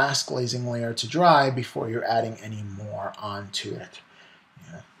the last glazing layer to dry before you're adding any more onto it.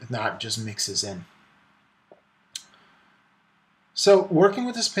 If not, it just mixes in. So working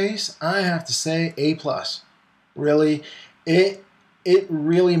with this paste, I have to say A+. Really, it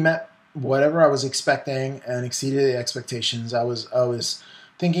really met whatever I was expecting and exceeded the expectations. I was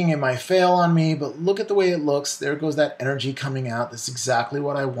thinking it might fail on me, but look at the way it looks. There goes that energy coming out. That's exactly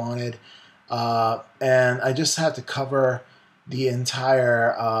what I wanted. And I just had to cover the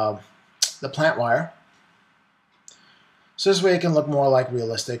entire the plant wire. So this way it can look more like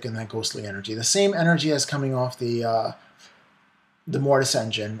realistic and that ghostly energy. The same energy as coming off the Mortis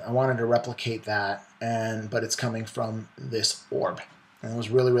Engine. I wanted to replicate that, but it's coming from this orb. And it was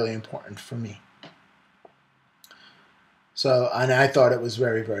really, really important for me. So, and I thought it was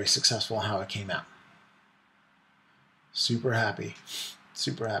very, very successful how it came out. Super happy.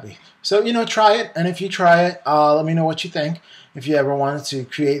 Super happy. So, try it. And if you try it, let me know what you think. If you ever wanted to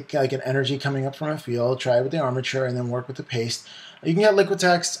create like an energy coming up from a field, try it with the armature and then work with the paste. You can get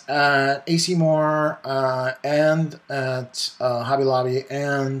Liquitex at AC Moore and at Hobby Lobby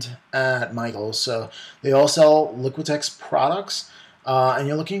and at Michael's. So they all sell Liquitex products. And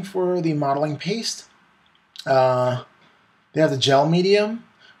you're looking for the modeling paste. They have the gel medium,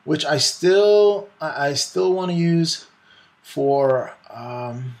 which I still want to use for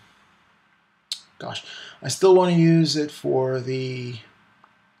I still want to use it for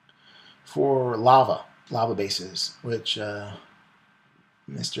lava bases, which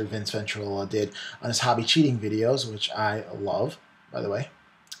Mr. Vince Venturella did on his hobby cheating videos, which I love, by the way.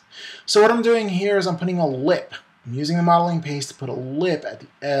 So what I'm doing here is I'm putting a lip. I'm using the modeling paste to put a lip at the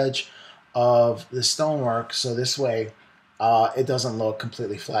edge of the stonework, so this way it doesn't look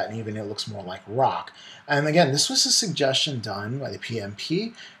completely flat and even. It looks more like rock. And again, this was a suggestion done by the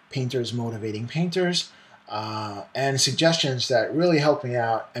PMP, Painters Motivating Painters, and suggestions that really help me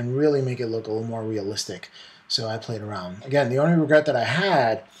out and really make it look a little more realistic. So I played around. Again, the only regret that I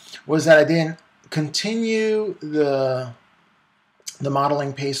had was that I didn't continue the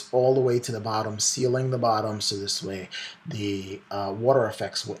modeling paste all the way to the bottom, sealing the bottom so this way the water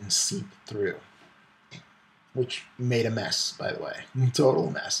effects wouldn't seep through, which made a mess, by the way. Total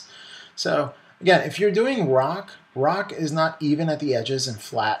mess. So again, if you're doing rock is not even at the edges and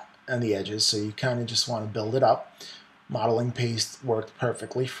flat on the edges, so you kind of just want to build it up. Modeling paste worked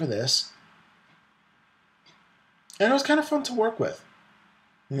perfectly for this. And it was kind of fun to work with.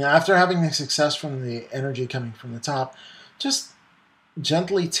 After having the success from the energy coming from the top, just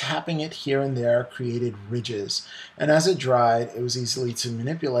gently tapping it here and there created ridges. And as it dried, it was easily to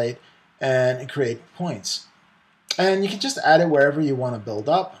manipulate and create points. And you can just add it wherever you want to build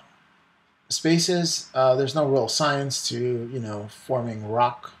up. Spaces, there's no real science to, forming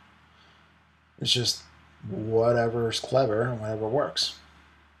rock. It's just whatever's clever and whatever works.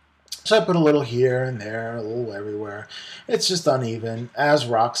 So I put a little here and there, a little everywhere. It's just uneven, as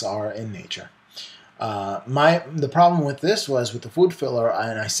rocks are in nature. The problem with this was with the food filler,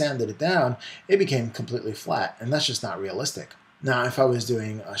 and I sanded it down, it became completely flat, and that's just not realistic. Now, if I was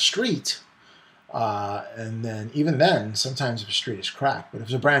doing a street, and then even then, sometimes if a street is cracked, but if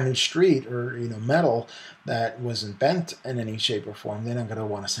it's a brand new street or metal that wasn't bent in any shape or form, then I'm going to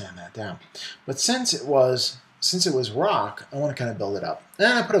want to sand that down. But since it was rock, I want to kind of build it up.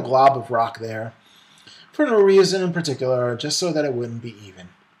 And I put a glob of rock there for no reason in particular, just so that it wouldn't be even.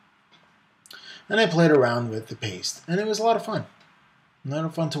 And I played around with the paste, and it was a lot of fun. A lot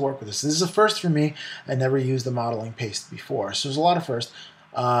of fun to work with this. This is a first for me. I never used the modeling paste before, so there's a lot of first.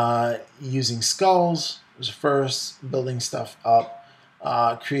 Using skulls was a first. Building stuff up,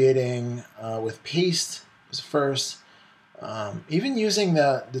 creating with paste was a first. Even using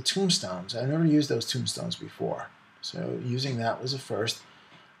the tombstones. I never used those tombstones before, so using that was a first.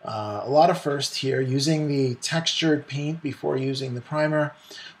 A lot of first here. Using the textured paint before using the primer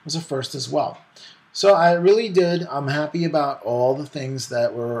was a first as well. So I'm happy about all the things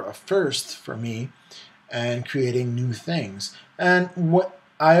that were a first for me and creating new things. And what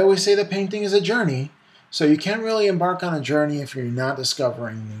I always say, that painting is a journey, so you can't really embark on a journey if you're not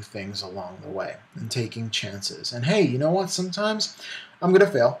discovering new things along the way and taking chances. And hey, you know what? Sometimes I'm going to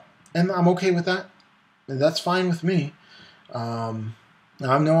fail, and I'm okay with that. And that's fine with me. I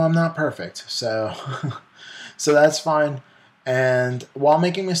know I'm not perfect, so so that's fine. And while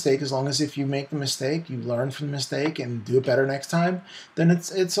making a mistake, as long as if you make the mistake, you learn from the mistake and do it better next time, then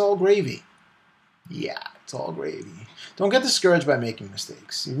it's all gravy. Yeah. It's all gravy. Don't get discouraged by making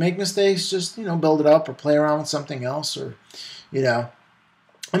mistakes. You make mistakes, just, build it up or play around with something else, or,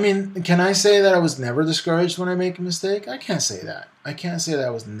 I mean, can I say that I was never discouraged when I make a mistake? I can't say that. I can't say that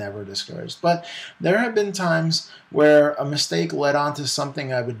I was never discouraged. But there have been times where a mistake led on to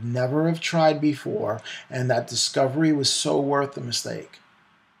something I would never have tried before, and that discovery was so worth the mistake.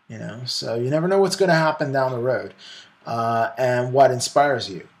 So you never know what's going to happen down the road, and what inspires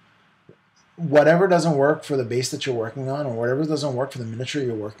you. Whatever doesn't work for the base that you're working on, or whatever doesn't work for the miniature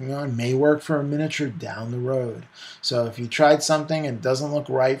you're working on, may work for a miniature down the road. So if you tried something and it doesn't look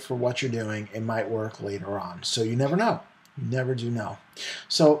right for what you're doing, it might work later on. So you never know. You never do know.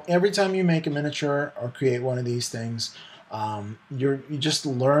 So every time you make a miniature or create one of these things, you just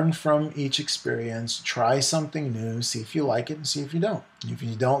learn from each experience, try something new, see if you like it and see if you don't. If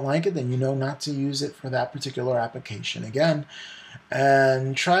you don't like it, then you know not to use it for that particular application again,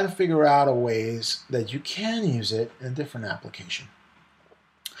 and try to figure out a ways that you can use it in a different application.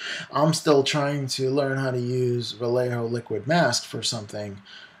 I'm still trying to learn how to use Vallejo Liquid Mask for something.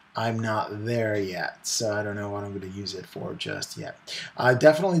 I'm not there yet, so I don't know what I'm going to use it for just yet. I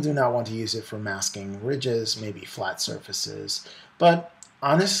definitely do not want to use it for masking ridges, maybe flat surfaces, but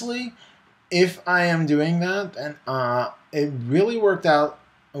honestly, if I am doing that, then it really worked out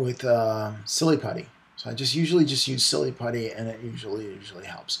with Silly Putty. So I usually just use Silly Putty, and it usually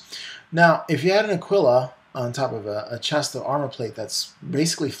helps. Now, if you had an Aquila on top of a chest of armor plate that's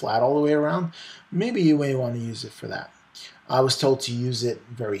basically flat all the way around, maybe you may want to use it for that. I was told to use it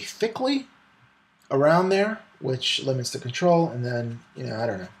very thickly around there, which limits the control, and then, I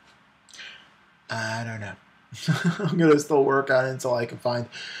don't know. I'm going to still work on it until I can find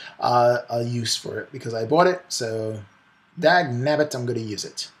a use for it, because I bought it, so dagnabbit, I'm going to use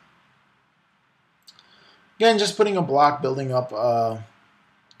it. Again, just putting a block, building up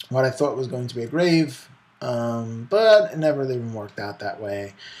what I thought was going to be a grave, but it never even worked out that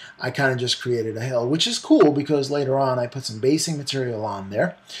way. I kind of just created a hill, which is cool because later on I put some basing material on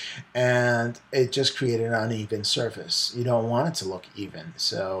there, and it just created an uneven surface. You don't want it to look even,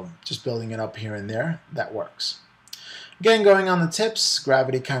 so just building it up here and there, that works. Again, going on the tips,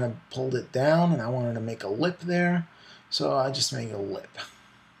 gravity kind of pulled it down, and I wanted to make a lip there, so I just made a lip.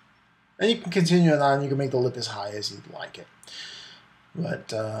 And you can continue it on, you can make the lip as high as you'd like it.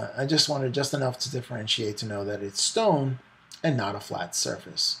 But I just wanted just enough to differentiate to know that it's stone and not a flat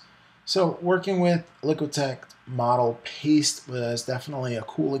surface. So working with Liquitech model paste was definitely a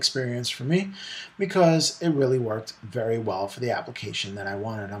cool experience for me, because it really worked very well for the application that I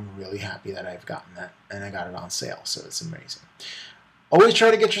wanted. I'm really happy that I've gotten that, and I got it on sale, so it's amazing. Always try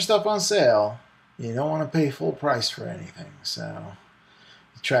to get your stuff on sale. You don't want to pay full price for anything, so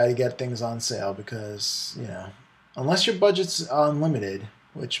try to get things on sale, because, unless your budget's unlimited,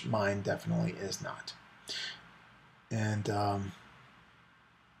 which mine definitely is not. And,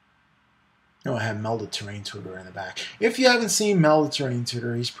 I have Mel the Terrain Tutor in the back. If you haven't seen Mel the Terrain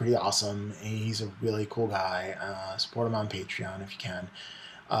Tutor, he's pretty awesome. He's a really cool guy. Support him on Patreon if you can.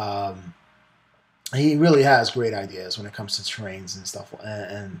 He really has great ideas when it comes to terrains and stuff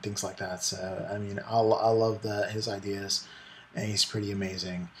and things like that. So, I mean, I love his ideas, and he's pretty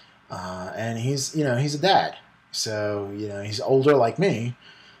amazing. And he's a dad. So, he's older like me,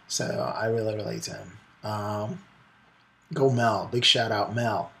 so I really relate to him. Go Mel. Big shout out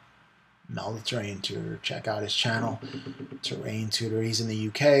Mel the Terrain Tutor. Check out his channel, Terrain Tutor. He's in the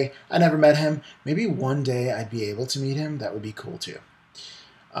UK. I never met him. Maybe one day I'd be able to meet him. That would be cool too.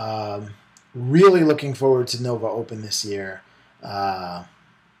 Really looking forward to Nova Open this year.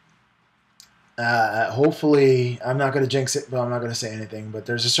 Hopefully, I'm not going to jinx it, but I'm not going to say anything. But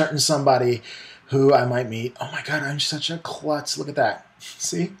there's a certain somebody who I might meet. Oh my God, I'm such a klutz. Look at that.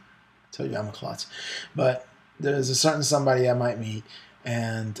 See? I told you I'm a klutz. But there's a certain somebody I might meet,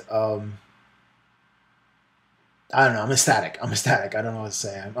 and I don't know. I'm ecstatic. I don't know what to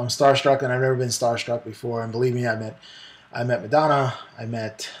say. I'm starstruck, and I've never been starstruck before. And believe me, I met Madonna. I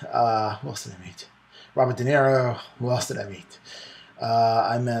met who else did I meet? Robert De Niro. Who else did I meet?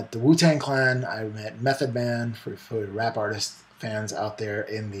 I met the Wu-Tang Clan. I met Method Man for rap artist fans out there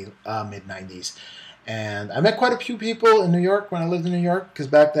in the mid-90s. And I met quite a few people in New York when I lived in New York, because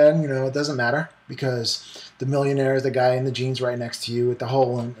back then, it doesn't matter, because the millionaire is the guy in the jeans right next to you with the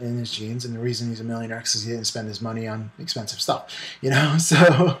hole in his jeans, and the reason he's a millionaire is because he didn't spend his money on expensive stuff,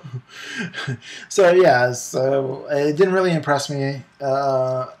 so it didn't really impress me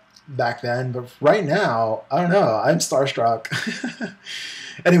back then, but right now, I don't know, I'm starstruck.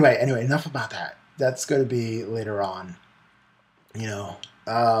 Anyway, enough about that. That's going to be later on.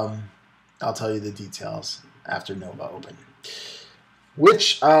 I'll tell you the details after Nova Open,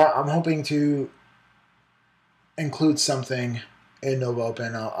 which I'm hoping to include something in Nova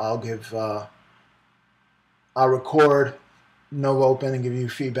Open, I'll record Nova Open and give you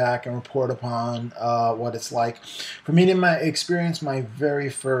feedback and report upon what it's like. For me, to my experience, my very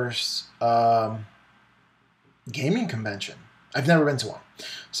first gaming convention. I've never been to one,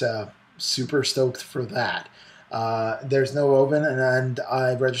 so super stoked for that. There's Nova Open, and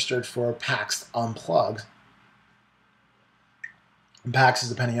I registered for PAX Unplugged. And PAX is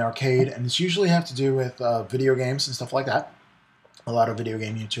the Penny Arcade, and it's usually have to do with video games and stuff like that. A lot of video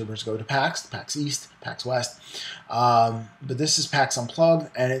game YouTubers go to PAX East, PAX West. But this is PAX Unplugged,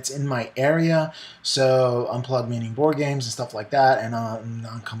 and it's in my area. So Unplugged meaning board games and stuff like that, and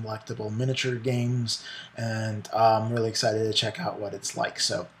non-collectible miniature games. And I'm really excited to check out what it's like.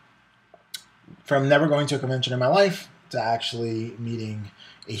 So from never going to a convention in my life to actually meeting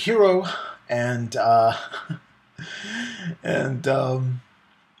a hero and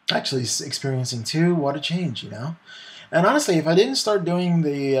actually experiencing two, what a change, you know? And honestly, if I didn't start doing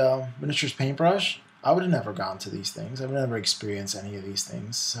the miniatures paintbrush, I would have never gone to these things. I would have never experienced any of these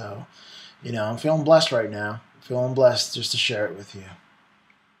things. So, you know, I'm feeling blessed right now. Feeling blessed just to share it with you.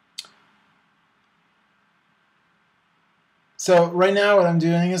 So right now what I'm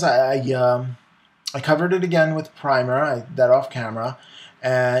doing is I covered it again with primer. I did that off camera.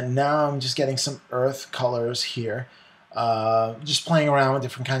 And now I'm just getting some earth colors here. Just playing around with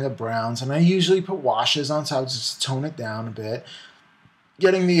different kinds of browns, and I usually put washes on, so I'll just tone it down a bit,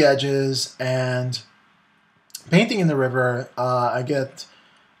 getting the edges and painting in the river. I get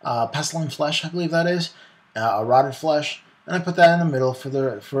pestle and flesh, I believe that is, a rotted flesh, and I put that in the middle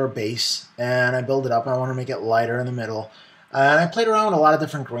for a base, and I build it up. I want to make it lighter in the middle, and I played around with a lot of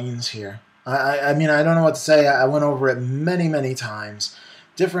different greens here. I mean, I don't know what to say. I went over it many times.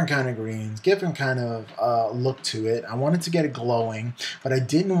 Different kind of greens, different kind of look to it. I wanted to get it glowing, but I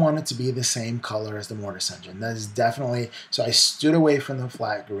didn't want it to be the same color as the Mortis Engine. That is definitely, so I stood away from the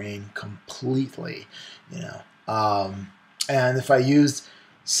flat green completely, you know. And if I used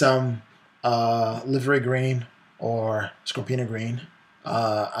some livery green or Scorpina green,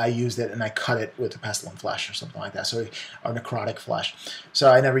 I used it and I cut it with a pestle and flesh or something like that, so, or necrotic flesh. So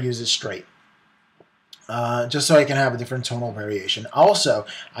I never use it straight. Just so I can have a different tonal variation. Also,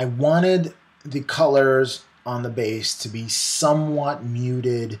 I wanted the colors on the base to be somewhat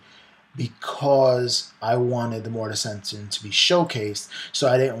muted because I wanted the Mortis Engine to be showcased, so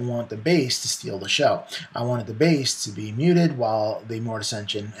I didn't want the base to steal the show. I wanted the base to be muted while the Mortis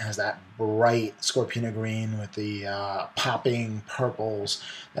Engine has that bright Scorpina green with the popping purples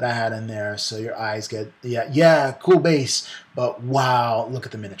that I had in there, so your eyes get, yeah, cool base, but wow, look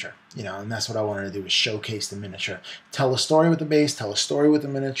at the miniature. You know, and that's what I wanted to do, was showcase the miniature. Tell a story with the base, tell a story with the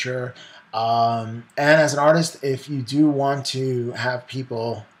miniature. And as an artist, if you do want to have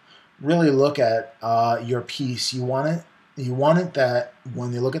people really look at your piece, you want it that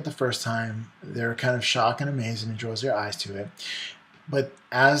when they look at the first time, they're kind of shocked and amazed and it draws their eyes to it. But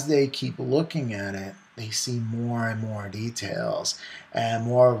as they keep looking at it, they see more and more details and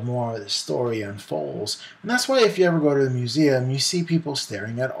more of the story unfolds. And that's why if you ever go to the museum, you see people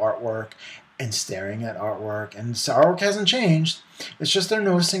staring at artwork and staring at artwork, and so artwork hasn't changed. It's just they're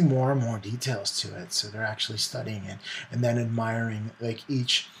noticing more and more details to it, so they're actually studying it and then admiring, like,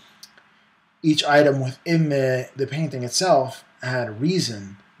 each item within the painting itself had a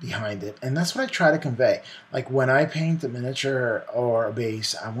reason behind it, and that's what I try to convey. Like when I paint a miniature or a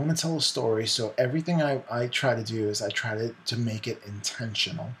base, I want to tell a story, so everything I try to do is I try to make it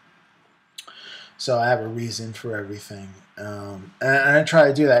intentional. So I have a reason for everything, and I try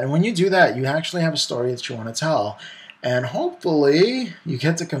to do that. And when you do that, you actually have a story that you want to tell, and hopefully you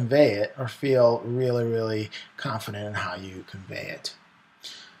get to convey it or feel really confident in how you convey it.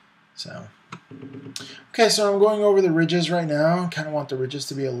 So, okay, so I'm going over the ridges right now. I kind of want the ridges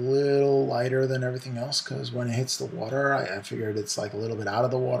to be a little lighter than everything else, because when it hits the water, I figured it's like a little bit out of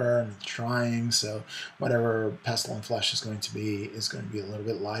the water and it's drying, so whatever pestle and flesh is going to be a little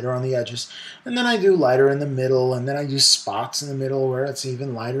bit lighter on the edges. And then I do lighter in the middle, and then I do spots in the middle where it's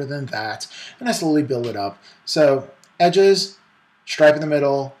even lighter than that, and I slowly build it up. So edges, stripe in the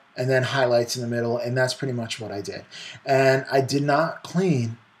middle, and then highlights in the middle, and that's pretty much what I did. And I did not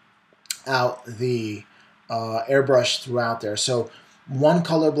clean out the airbrush throughout there. So one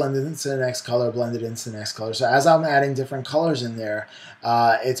color blended into the next color, blended into the next color. So as I'm adding different colors in there,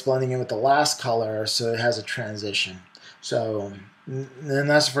 it's blending in with the last color, so it has a transition. So, and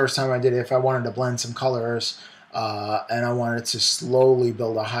that's the first time I did it. If I wanted to blend some colors, and I wanted to slowly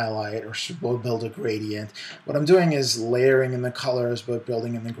build a highlight or build a gradient, what I'm doing is layering in the colors, but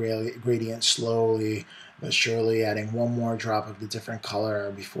building in the gradient slowly, but surely adding one more drop of the different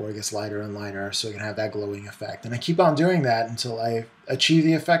color before it gets lighter and lighter so it can have that glowing effect. And I keep on doing that until I achieve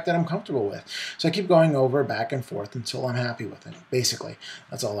the effect that I'm comfortable with. So I keep going over back and forth until I'm happy with it. Basically,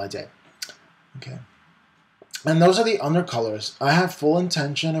 that's all I did. Okay. And those are the undercolors. I have full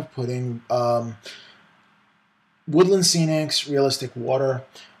intention of putting Woodland Scenics, Realistic Water.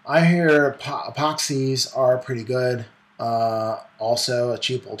 I hear epoxies are pretty good. Also a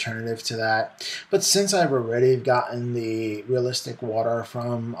cheap alternative to that. But since I've already gotten the Realistic Water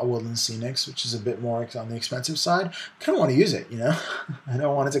from a Woodland Scenics, which is a bit more on the expensive side, I kind of want to use it, you know? I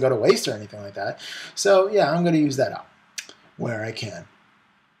don't want it to go to waste or anything like that. So yeah, I'm going to use that up where I can.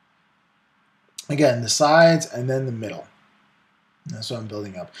 Again, the sides and then the middle. That's what I'm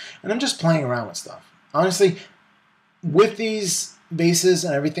building up. And I'm just playing around with stuff. Honestly, with these bases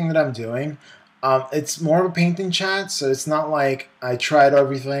and everything that I'm doing, it's more of a painting chat, so it's not like I tried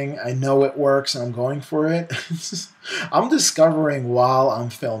everything, I know it works, and I'm going for it. I'm discovering while I'm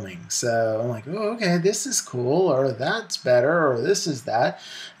filming. So I'm like, oh, okay, this is cool, or that's better, or this is that.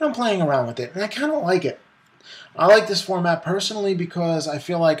 And I'm playing around with it, and I kind of like it. I like this format personally because I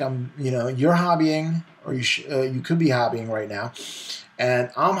feel like I'm, you're hobbying, or you could be hobbying right now,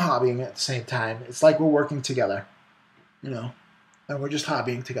 and I'm hobbying at the same time. It's like we're working together, and we're just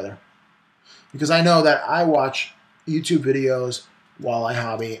hobbying together. Because I know that I watch YouTube videos while I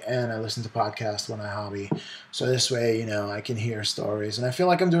hobby, and I listen to podcasts when I hobby. So this way, I can hear stories, and I feel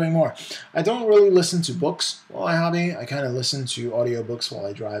like I'm doing more. I don't really listen to books while I hobby. I kind of listen to audiobooks while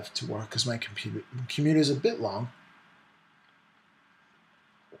I drive to work because my commute is a bit long.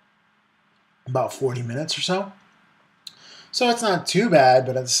 About 40 minutes or so. So it's not too bad,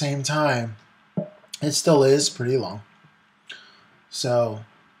 but at the same time, it still is pretty long. So,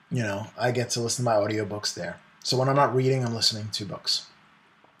 I get to listen to my audiobooks there. So when I'm not reading, I'm listening to books.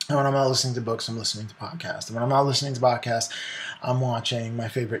 And when I'm not listening to books, I'm listening to podcasts. And when I'm not listening to podcasts, I'm watching my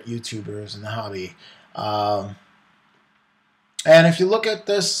favorite YouTubers in the hobby. And if you look at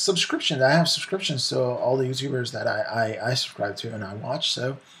the subscriptions, I have subscriptions to all the YouTubers that I subscribe to and I watch.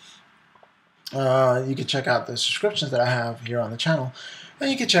 So you can check out the subscriptions that I have here on the channel. And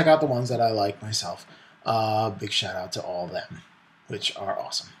you can check out the ones that I like myself. Big shout out to all of them, which are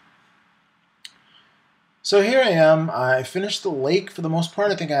awesome. So here I am. I finished the lake for the most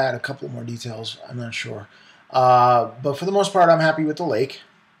part. I think I had a couple more details. I'm not sure. But for the most part, I'm happy with the lake.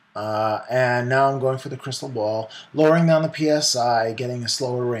 And now I'm going for the crystal ball, lowering down the PSI, getting a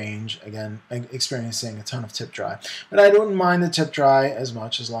slower range, again, experiencing a ton of tip dry. But I don't mind the tip dry as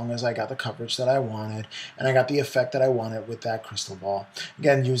much as long as I got the coverage that I wanted, and I got the effect that I wanted with that crystal ball.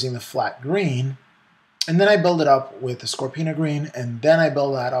 Again, using the flat green. And then I build it up with the Scorpina green, and then I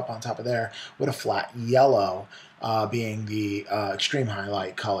build that up on top of there with a flat yellow, being the extreme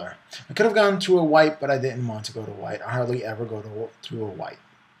highlight color. I could have gone to a white, but I didn't want to go to white. I hardly ever go through a white.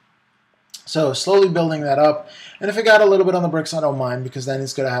 So slowly building that up. And if it got a little bit on the bricks, I don't mind, because then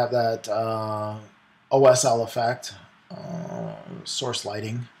it's going to have that OSL effect, source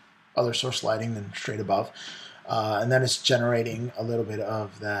lighting, other source lighting than straight above. And then it's generating a little bit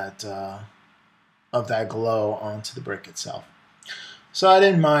of that glow onto the brick itself. So I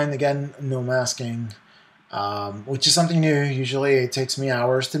didn't mind. Again, no masking, which is something new. Usually it takes me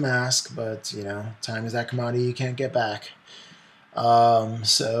hours to mask, but time is that commodity you can't get back.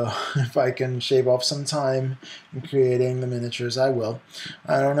 So if I can shave off some time in creating the miniatures, I will.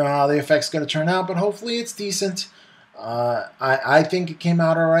 I don't know how the effect's going to turn out, but hopefully it's decent. I think it came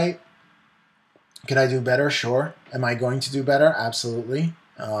out all right. Could I do better? Sure. Am I going to do better? Absolutely.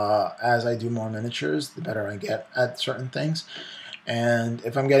 As I do more miniatures, the better I get at certain things. And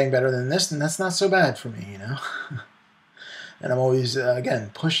if I'm getting better than this, then that's not so bad for me, And I'm always,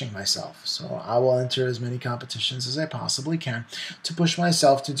 again, pushing myself. So I will enter as many competitions as I possibly can to push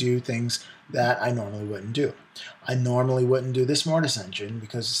myself to do things that I normally wouldn't do. I normally wouldn't do this Mortis Engine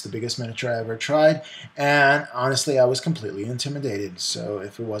because it's the biggest miniature I ever tried. And honestly, I was completely intimidated. So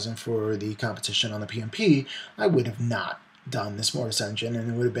if it wasn't for the competition on the PMP, I would have not done this Mortis Engine, and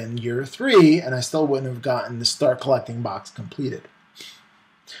it would have been year 3, and I still wouldn't have gotten the Start Collecting box completed.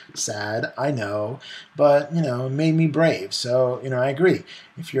 Sad, I know, but it made me brave. So I agree.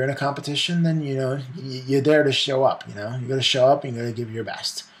 If you're in a competition, then you're there to show up. You got to show up and you got to give your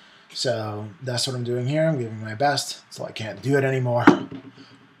best. So that's what I'm doing here. I'm giving my best. So I can't do it anymore. I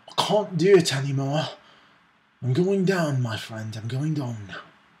can't do it anymore. I'm going down, my friend. I'm going down.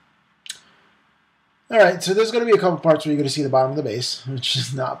 All right, so there's going to be a couple parts where you're going to see the bottom of the base, which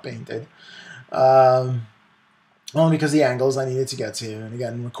is not painted. Only because the angles I needed to get to. And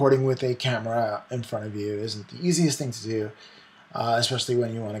again, recording with a camera in front of you isn't the easiest thing to do. especially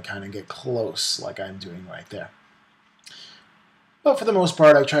when you want to kind of get close like I'm doing right there. But for the most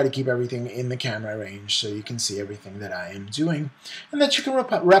part, I try to keep everything in the camera range so you can see everything that I am doing and that you can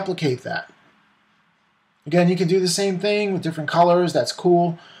replicate that. Again, you can do the same thing with different colors. That's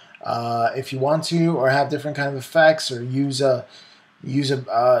cool if you want to, or have different kind of effects, or use a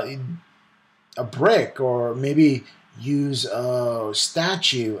brick, or maybe use a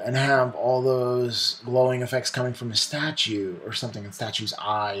statue and have all those glowing effects coming from a statue or something, in statue's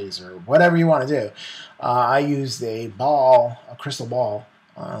eyes, or whatever you want to do. I used a crystal ball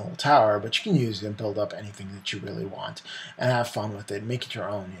on a little tower, but you can use it and build up anything that you really want and have fun with it. Make it your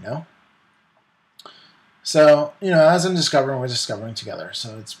own, you know? So, as I'm discovering, we're discovering together,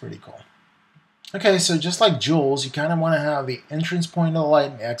 so it's pretty cool. Okay, so just like jewels, you kind of want to have the entrance point of the light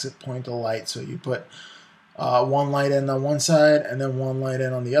and the exit point of the light. So you put one light in on one side and then one light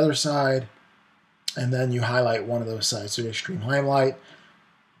in on the other side, and then you highlight one of those sides. So your extreme highlight.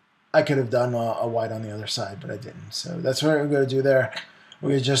 I could have done a white on the other side, but I didn't. So that's what we're going to do there. We're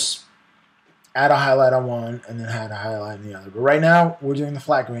going to just add a highlight on one and then add a highlight on the other. But right now, we're doing the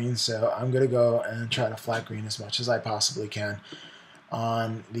flat green, so I'm going to go and try to flat green as much as I possibly can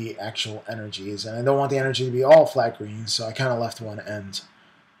on the actual energies. And I don't want the energy to be all flat green, so I kind of left one end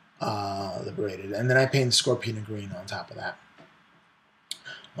liberated. And then I painted Scorpina green on top of that.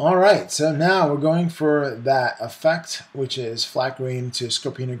 All right, so now we're going for that effect, which is flat green to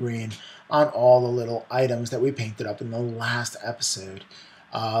Scorpina green on all the little items that we painted up in the last episode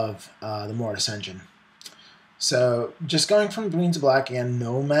of the Mortis Engine. So just going from green to black and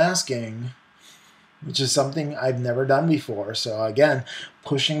no masking, which is something I've never done before. So again,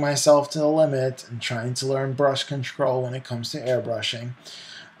 pushing myself to the limit and trying to learn brush control when it comes to airbrushing,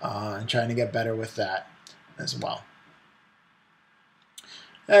 and trying to get better with that as well.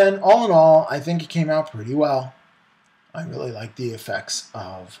 And all in all, I think it came out pretty well. I really like the effects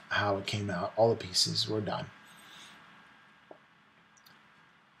of how it came out. All the pieces were done.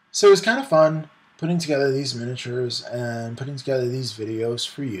 So it was kind of fun putting together these miniatures and putting together these videos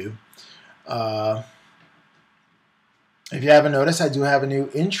for you. If you haven't noticed, I do have a new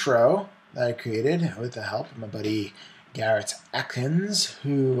intro that I created with the help of my buddy Garrett Atkins,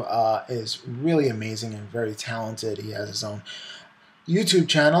 who is really amazing and very talented. He has his own YouTube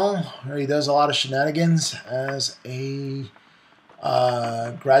channel where he does a lot of shenanigans as a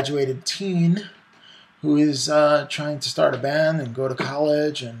graduated teen who is trying to start a band and go to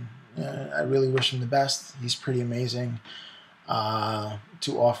college, and I really wish him the best. He's pretty amazing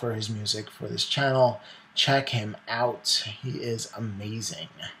to offer his music for this channel. Check him out. He is amazing,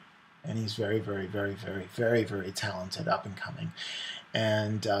 and he's very, very, very, very, very, very talented, up and coming,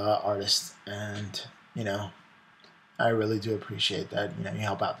 and artist. And I really do appreciate that. You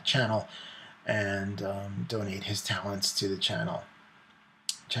help out the channel and donate his talents to the channel.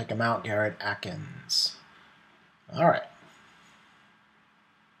 Check him out, Garrett Atkins. All right.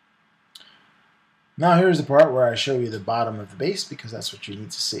 Now here's the part where I show you the bottom of the base, because that's what you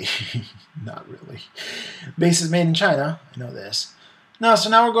need to see. Not really. Base is made in China. I know this. So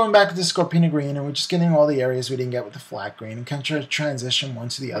now we're going back to the Scorpina green, and we're just getting all the areas we didn't get with the flat green, and kind of try to transition one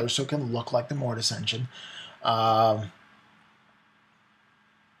to the other so it can look like the Mortis Engine.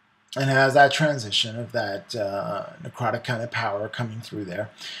 And has that transition of that necrotic kind of power coming through there,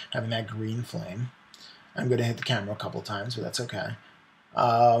 having that green flame. I'm going to hit the camera a couple times, but that's okay.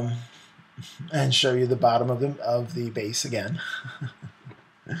 And show you the bottom of the base again.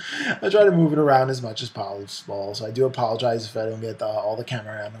 I try to move it around as much as possible, so I do apologize if I don't get all the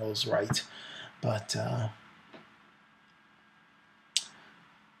camera angles right. But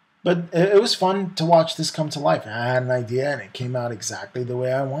it was fun to watch this come to life. I had an idea, and it came out exactly the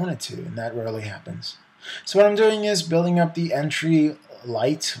way I wanted to, and that rarely happens. So what I'm doing is building up the entry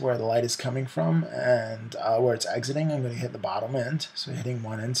light, where the light is coming from, and where it's exiting. I'm going to hit the bottom end, so hitting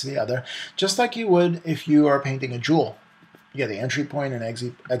one end to the other, just like you would if you are painting a jewel. You get the entry point and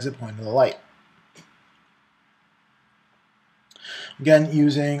exit point of the light. Again,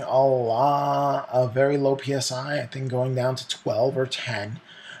 using a very low PSI, I think going down to 12 or 10.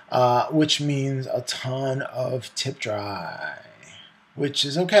 Which means a ton of tip dry, which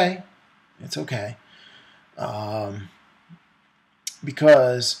is okay. It's okay.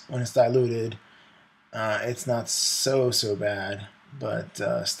 Because when it's diluted, it's not so bad, but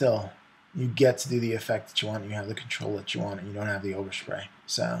still, you get to do the effect that you want, you have the control that you want, and you don't have the overspray.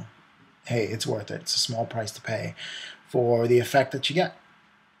 So, hey, it's worth it. It's a small price to pay for the effect that you get,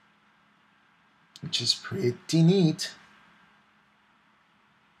 which is pretty neat.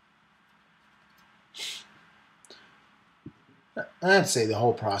 I have to say this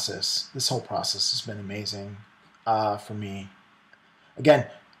whole process has been amazing for me. Again,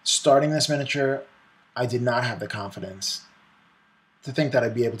 starting this miniature, I did not have the confidence to think that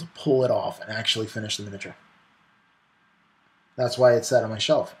I'd be able to pull it off and actually finish the miniature. That's why it sat on my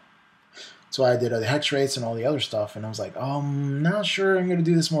shelf. That's why I did the hex rates and all the other stuff, and I was like, oh, I'm not sure I'm going to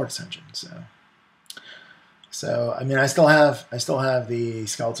do this Mortis Engine. So I mean, I still have the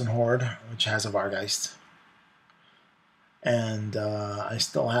Skeleton Horde, which has a Vargeist, and I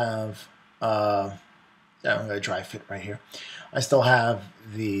still have yeah, I'm going to dry fit right here. I still have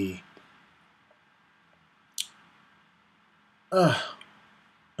the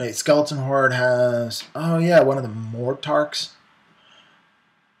wait, Skeleton Horde has, oh yeah, one of the Mortarks.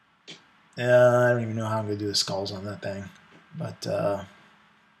 I don't even know how I'm going to do the skulls on that thing, but I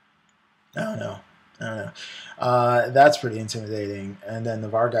don't know. That's pretty intimidating. And then the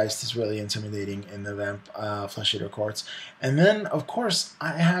Vargeist is really intimidating in the Vamp Flesh Eater Quartz. And then, of course,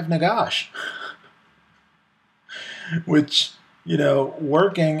 I have Nagash, which, you know,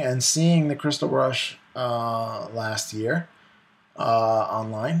 working and seeing the Crystal Rush last year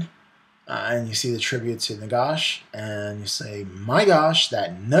online, and you see the tribute to Nagash, and you say, my gosh,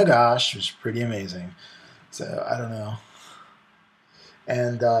 that Nagash was pretty amazing. So, I don't know.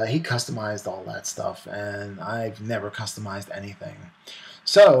 And he customized all that stuff, and I've never customized anything.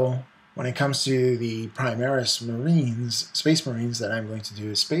 So, when it comes to the Primaris Marines, Space Marines that I'm going to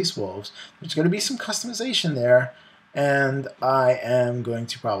do as Space Wolves, there's going to be some customization there, and I am going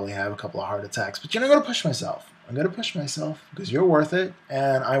to probably have a couple of heart attacks. But I'm going to push myself. I'm going to push myself because you're worth it,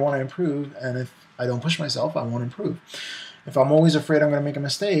 and I want to improve. And if I don't push myself, I won't improve. If I'm always afraid I'm going to make a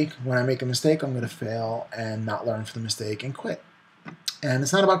mistake, when I make a mistake, I'm going to fail and not learn from the mistake and quit. And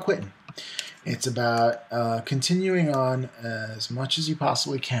it's not about quitting. It's about continuing on as much as you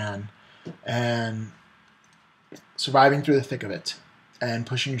possibly can and surviving through the thick of it and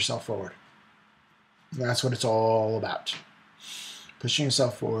pushing yourself forward. And that's what it's all about. Pushing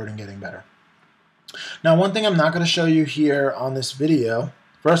yourself forward and getting better. Now, one thing I'm not going to show you here on this video,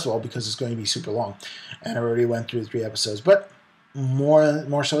 first of all, because it's going to be super long, and I already went through 3 episodes, but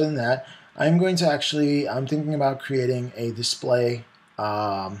more so than that, I'm going to actually, I'm thinking about creating a display,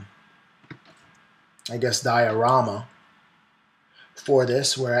 I guess, diorama for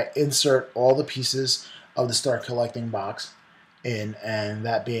this, where I insert all the pieces of the Start Collecting box in, and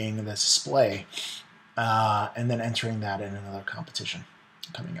that being the display, and then entering that in another competition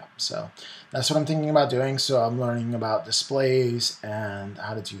coming up. So that's what I'm thinking about doing. So I'm learning about displays and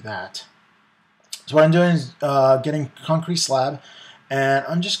how to do that. So what I'm doing is getting concrete slab, and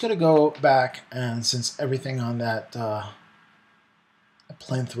I'm just going to go back, and since everything on that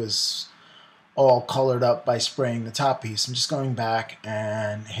plinth was all colored up by spraying the top piece, I'm just going back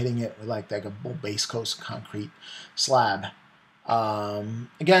and hitting it with like a base coat concrete slab.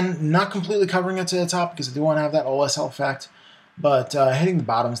 Again, not completely covering it to the top because I do want to have that OSL effect, but hitting the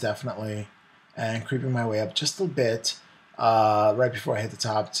bottoms definitely and creeping my way up just a bit right before I hit the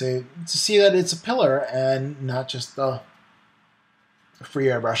top to see that it's a pillar and not just free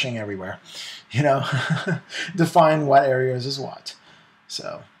airbrushing everywhere, you know. Define what areas is what.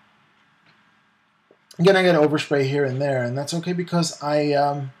 So again, I get overspray here and there, and that's okay because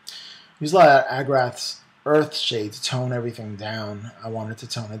I use a lot of Agrath's Earth Shade to tone everything down. I wanted to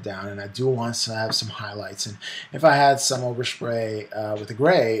tone it down, and I do want to have some highlights. And if I had some overspray with the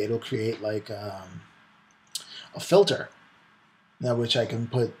gray, it'll create like a filter, which I can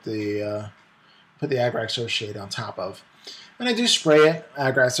put the Agrath's Earth Shade on top of. And I do spray it,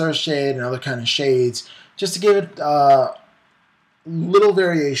 Agrath's Earth Shade and other kind of shades, just to give it little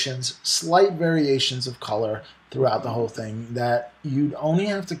variations, slight variations of color throughout the whole thing that you only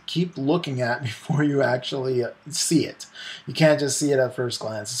have to keep looking at before you actually see it. You can't just see it at first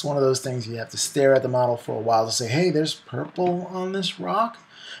glance. It's one of those things you have to stare at the model for a while to say, hey, there's purple on this rock,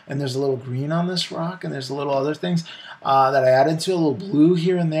 and there's a little green on this rock, and there's a little other things that I added to, a little blue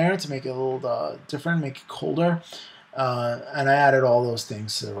here and there to make it a little different, make it colder. And I added all those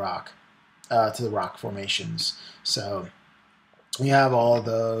things to the rock formations. So we have all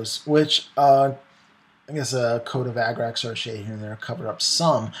those, which I guess a coat of Agrath's Earth Shade here and there covered up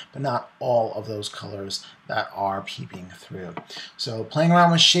some, but not all of those colors that are peeping through. So playing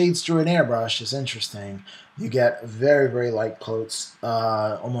around with shades through an airbrush is interesting. You get very, very light coats,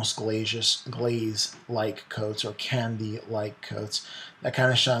 almost glaze-like coats or candy-like coats that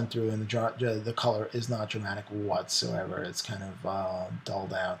kind of shine through, and the color is not dramatic whatsoever. It's kind of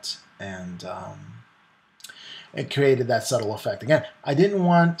dulled out, and it created that subtle effect. Again, I didn't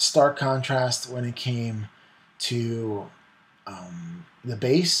want stark contrast when it came to the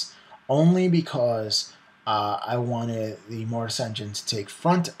base, only because I wanted the Mortis Engine to take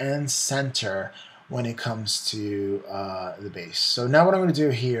front and center when it comes to the base. So now what I'm going to do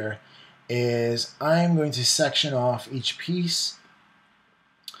here is I'm going to section off each piece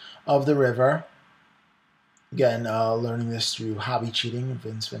of the river. Again, learning this through Hobby Cheating,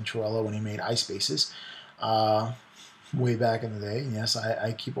 Vince Venturello, when he made ice bases way back in the day. And yes,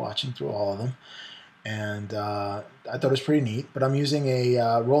 I keep watching through all of them. And I thought it was pretty neat. But I'm using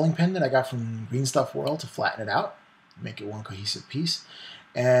a rolling pin that I got from Green Stuff World to flatten it out, make it one cohesive piece.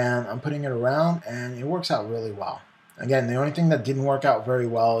 And I'm putting it around, and it works out really well. Again, the only thing that didn't work out very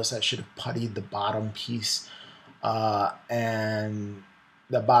well is I should have puttied the bottom piece, and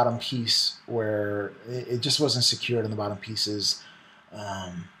the bottom piece where it just wasn't secured in the bottom pieces.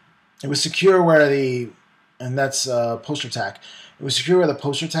 It was secure where and that's poster tack. It was secure where the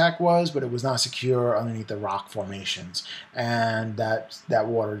poster tack was, but it was not secure underneath the rock formations, and that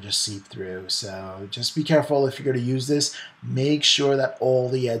water just seeped through. So just be careful if you're going to use this. Make sure that all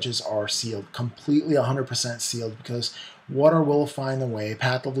the edges are sealed, completely 100% sealed, because water will find a way,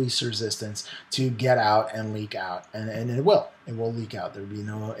 path of least resistance, to get out and leak out, and it will leak out. There'll be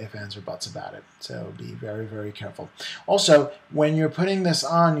no ifs, ands, or buts about it. So be very, very careful. Also, when you're putting this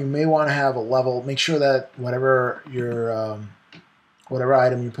on, you may want to have a level. Make sure that whatever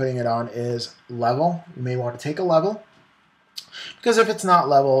item you're putting it on is level. You may want to take a level, because if it's not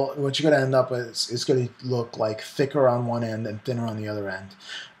level, what you're going to end up with is it's going to look like thicker on one end and thinner on the other end.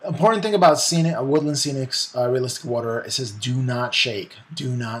 Important thing about Woodland Scenics Realistic Water, it says do not shake. Do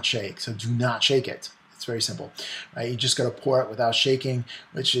not shake. So do not shake it. It's very simple, right? You just got to pour it without shaking,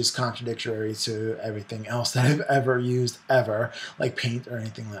 which is contradictory to everything else that I've ever used, like paint or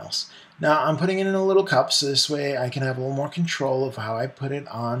anything else. Now I'm putting it in a little cup, so this way I can have a little more control of how I put it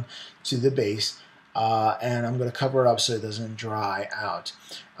on to the base, and I'm going to cover it up so it doesn't dry out.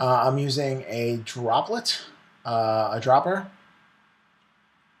 I'm using a dropper,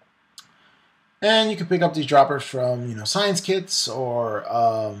 and you can pick up these droppers from science kits, or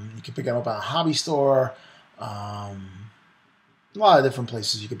you can pick them up at a hobby store. A lot of different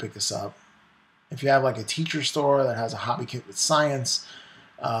places you can pick this up. If you have like a teacher store that has a hobby kit with science,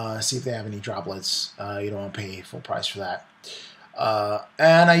 see if they have any droplets. You don't want to pay full price for that.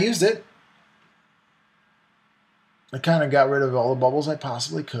 And I used it. I kind of got rid of all the bubbles I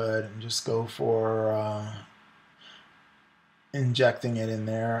possibly could and just go for injecting it in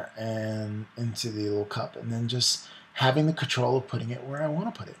there and into the little cup, and then just having the control of putting it where I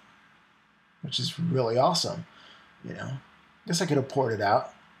want to put it, which is really awesome. I guess I could have poured it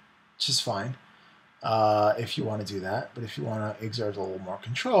out, which is fine if you want to do that. But if you want to exert a little more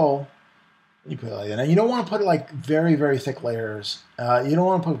control, you put it like that. Now you don't want to put it like very, very thick layers. You don't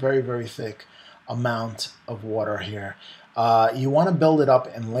want to put very, very thick amount of water here. You want to build it up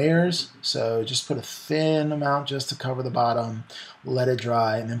in layers, so just put a thin amount just to cover the bottom, let it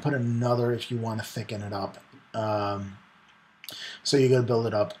dry, and then put another if you want to thicken it up. So you're going to build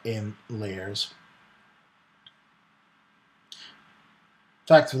it up in layers. In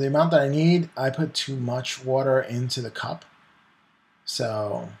fact, for the amount that I need, I put too much water into the cup,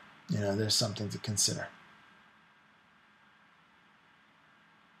 so there's something to consider.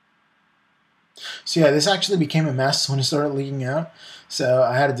 So yeah, this actually became a mess when it started leaking out. So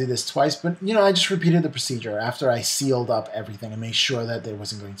I had to do this twice, but I just repeated the procedure after I sealed up everything and made sure that it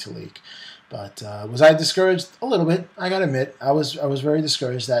wasn't going to leak. But was I discouraged? A little bit. I gotta admit, I was very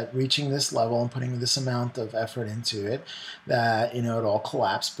discouraged that reaching this level and putting this amount of effort into it, that it all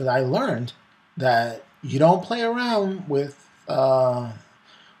collapsed. But I learned that you don't play around with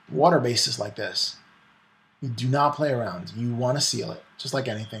water bases like this. You do not play around. You want to seal it, just like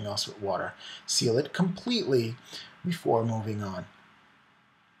anything else with water. Seal it completely before moving on.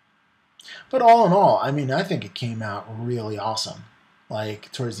 But all in all, I think it came out really awesome.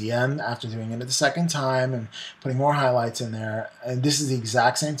 Like towards the end, after doing it the second time and putting more highlights in there, and this is the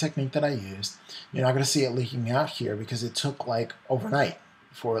exact same technique that I used. You're not going to see it leaking out here because it took like overnight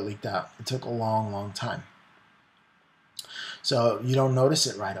before it leaked out. It took a long, long time. So you don't notice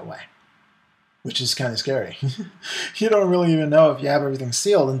it right away, which is kind of scary. You don't really even know if you have everything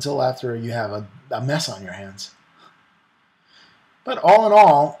sealed until after you have a mess on your hands. But all in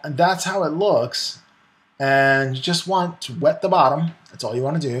all, that's how it looks. And you just want to wet the bottom. That's all you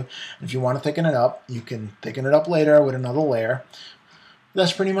want to do. And if you want to thicken it up, you can thicken it up later with another layer.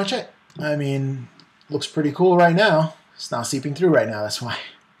 That's pretty much it. Looks pretty cool right now. It's not seeping through right now, that's why.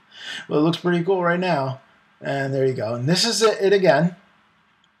 Well, it looks pretty cool right now. And there you go. And this is it again.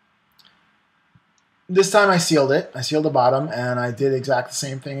 This time I sealed it. I sealed the bottom, and I did exactly the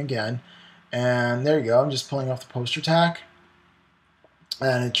same thing again. And there you go. I'm just pulling off the poster tack.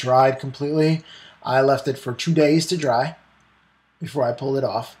 And it dried completely. I left it for 2 days to dry before I pulled it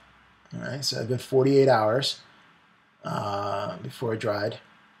off. All right, so a good 48 hours before it dried.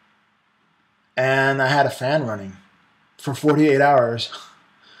 And I had a fan running for 48 hours,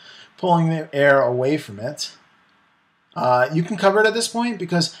 pulling the air away from it. You can cover it at this point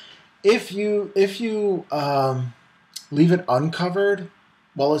because if you leave it uncovered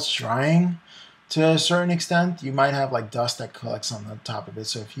while it's drying to a certain extent, you might have like dust that collects on the top of it.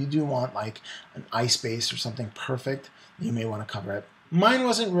 So if you do want like an ice base or something perfect, you may want to cover it. Mine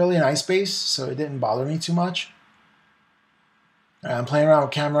wasn't really an ice base, so it didn't bother me too much. I'm playing around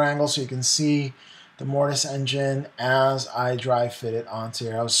with camera angles so you can see the Mortis Engine as I dry fit it onto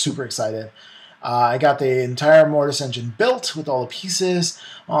here. I was super excited. I got the entire Mortis Engine built with all the pieces.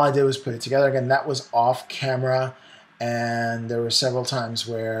 All I did was put it together. Again, that was off camera, and there were several times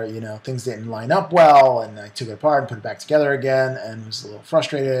where, you know, things didn't line up well, and I took it apart and put it back together again and was a little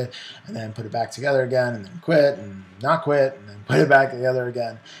frustrated, and then put it back together again, and then quit and not quit, and then put it back together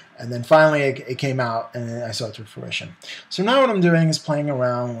again. And then finally it came out, and I saw it to fruition. So now what I'm doing is playing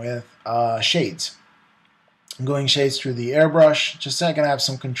around with shades. I'm going shades through the airbrush just so I can have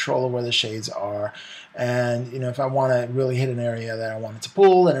some control of where the shades are. And, you know, if I want to really hit an area that I want it to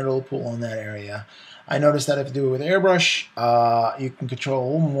pull, then it'll pull in that area. I noticed that if you do it with airbrush, you can control a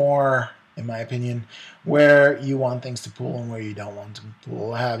little more, in my opinion, where you want things to pull and where you don't want them to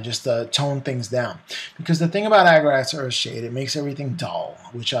pull. Have just tone things down. Because the thing about Agrax Earth Shade, it makes everything dull,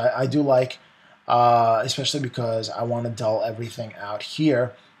 which I do like, especially because I want to dull everything out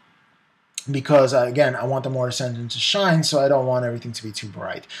here. Because, again, I want the Mortis Engine to shine, so I don't want everything to be too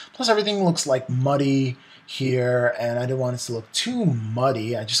bright. Plus, everything looks like muddy here, and I didn't want it to look too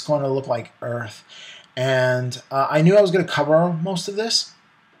muddy. I just want it to look like earth. And I knew I was going to cover most of this.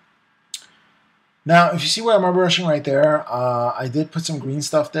 Now, if you see where I'm airbrushing right there, I did put some green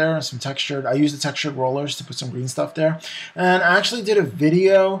stuff there, some textured. I used the textured rollers to put some green stuff there. And I actually did a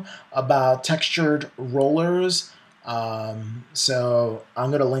video about textured rollers. So I'm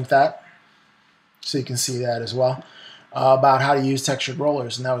going to link that so you can see that as well, about how to use textured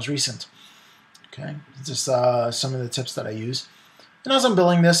rollers, and that was recent. Okay, just some of the tips that I use. And as I'm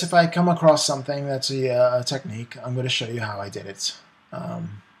building this, if I come across something that's a technique, I'm going to show you how I did it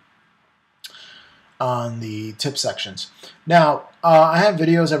on the tip sections. Now, I have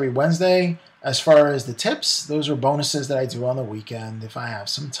videos every Wednesday. As far as the tips, those are bonuses that I do on the weekend if I have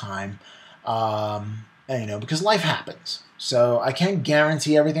some time. And, you know, because life happens. So I can't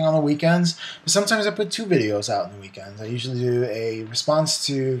guarantee everything on the weekends, but sometimes I put 2 videos out on the weekends. I usually do a response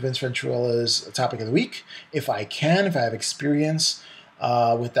to Vince Venturiola's topic of the week, if I can, if I have experience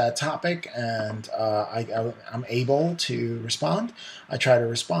with that topic, and I'm able to respond. I try to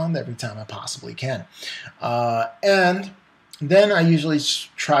respond every time I possibly can. And then I usually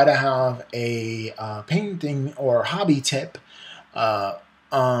try to have a painting or hobby tip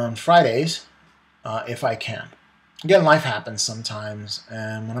on Fridays, if I can. Again, life happens sometimes,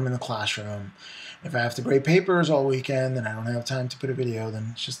 and when I'm in the classroom, if I have to grade papers all weekend and I don't have time to put a video, then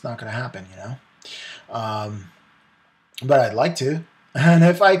it's just not going to happen, you know? But I'd like to, and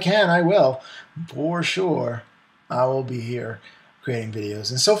if I can, I will. For sure, I will be here creating videos.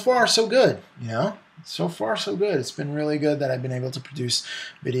 And so far, so good, you know? So far, so good. It's been really good that I've been able to produce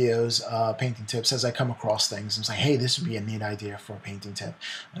videos, painting tips as I come across things. And it's like, hey, this would be a neat idea for a painting tip.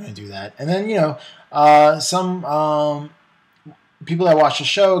 I'm going to do that. And then, you know, some people that watch the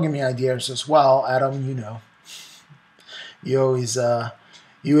show give me ideas as well. Adam, you know, you always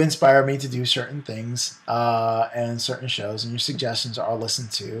you inspire me to do certain things and certain shows, and your suggestions are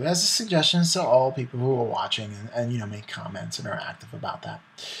listened to as suggestions to all people who are watching and you know, make comments and are active about that.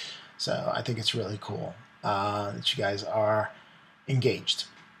 So I think it's really cool that you guys are engaged,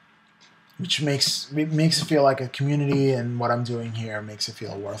 which makes it feel like a community, and what I'm doing here makes it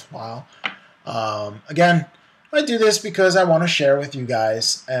feel worthwhile. Again, I do this because I want to share with you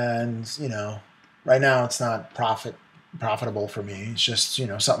guys, and you know, right now it's not profitable for me. It's just, you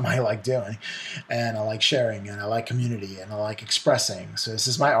know, something I like doing, and I like sharing, and I like community, and I like expressing. So this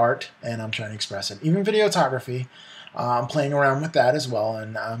is my art, and I'm trying to express it. Even videography. I'm playing around with that as well,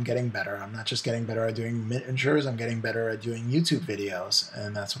 and I'm getting better. I'm not just getting better at doing miniatures, I'm getting better at doing YouTube videos,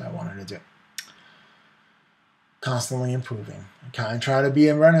 and that's what I wanted to do. Constantly improving. I kind of try to be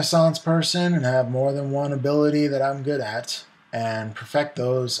a Renaissance person and have more than one ability that I'm good at, and perfect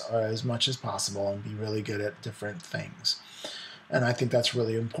those as much as possible and be really good at different things. And I think that's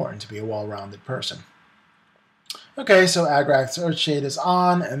really important to be a well-rounded person. Okay, so Agrax Earthshade is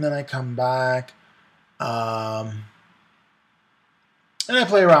on, and then I come back. And I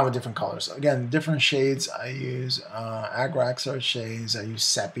play around with different colors. Again, different shades I use. Agrax Earth shades. I use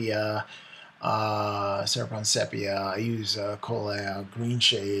sepia. Cerebron Sepia. I use Colea Green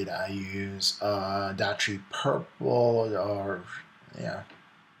Shade. I use Datri Purple, or yeah,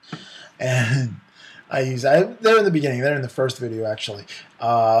 and they're in the beginning. They're in the first video actually.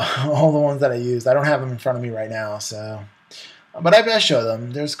 All the ones that I used. I don't have them in front of me right now, so. But I show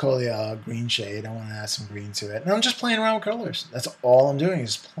them. There's Colea Green Shade. I want to add some green to it. And I'm just playing around with colors. That's all I'm doing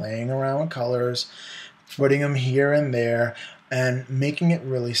is playing around with colors, putting them here and there, and making it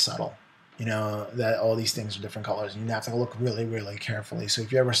really subtle. You know, that all these things are different colors. And you have to look really, really carefully. So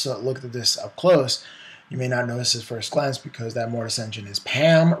if you ever look at this up close, you may not notice at first glance because that Mortis Engine is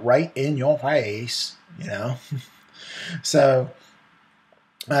Pam right in your face, you know. So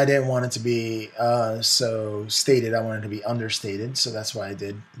I didn't want it to be so stated. I wanted it to be understated. So that's why I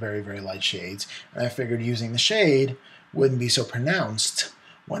did very, very light shades. And I figured using the shade wouldn't be so pronounced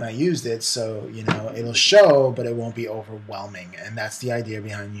when I used it. So, you know, it'll show, but it won't be overwhelming. And that's the idea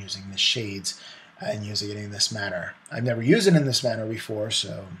behind using the shades and using it in this manner. I've never used it in this manner before,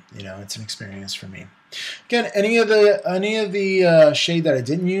 so, you know, it's an experience for me. Again, any of the shade that I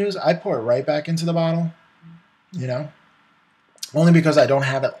didn't use, I pour it right back into the bottle, you know. Only because I don't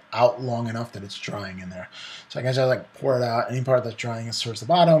have it out long enough that it's drying in there. So I can just like pour it out. Any part that's drying is towards the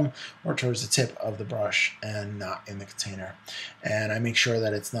bottom or towards the tip of the brush and not in the container. And I make sure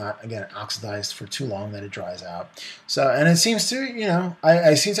that it's not, again, oxidized for too long, that it dries out. So, and it seems to, you know,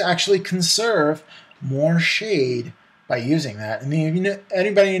 I seem to actually conserve more shade by using that. And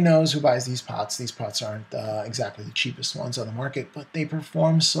anybody knows who buys these pots aren't exactly the cheapest ones on the market, but they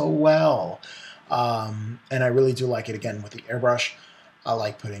perform so well. And I really do like it. Again, with the airbrush, I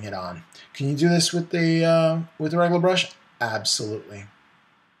like putting it on. Can you do this with the regular brush? Absolutely,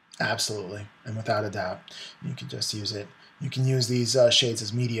 absolutely, and without a doubt, you can just use it. You can use these shades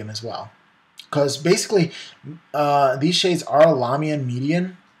as medium as well, because basically these shades are Lamian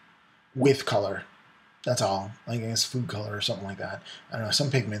medium with color. That's all. Like I guess food color or something like that. I don't know, some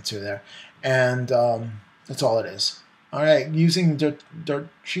pigment to there, and that's all it is. All right, using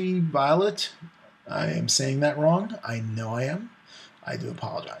Dirty Violet. I am saying that wrong. I know I am. I do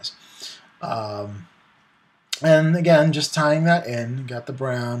apologize. And again, just tying that in. You got the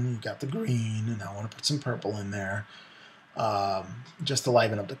brown, you got the green, and I want to put some purple in there just to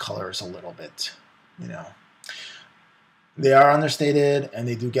liven up the colors a little bit. You know, they are understated and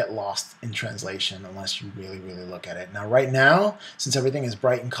they do get lost in translation unless you really, really look at it. Now, right now, since everything is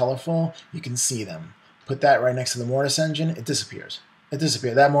bright and colorful, you can see them. Put that right next to the Mortis Engine, it disappears. It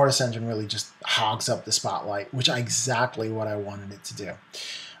disappeared. That Mortis Engine really just hogs up the spotlight, which is exactly what I wanted it to do,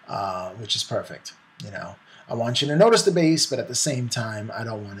 which is perfect. You know, I want you to notice the base, but at the same time, I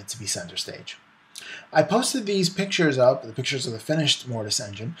don't want it to be center stage. I posted these pictures up, the pictures of the finished Mortis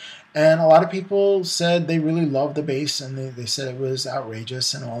Engine, and a lot of people said they really loved the base, and they said it was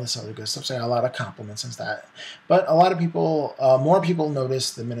outrageous and all this other good stuff. So I got a lot of compliments and that. But a lot of people, more people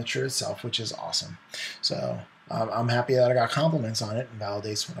noticed the miniature itself, which is awesome. So I'm happy that I got compliments on it and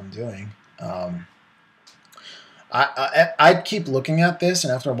validates what I'm doing. I keep looking at this,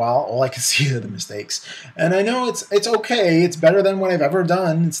 and after a while, all I can see are the mistakes. And I know it's okay. It's better than what I've ever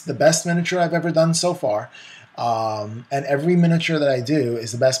done. It's the best miniature I've ever done so far. And every miniature that I do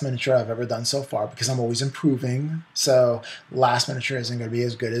is the best miniature I've ever done so far because I'm always improving. So last miniature isn't going to be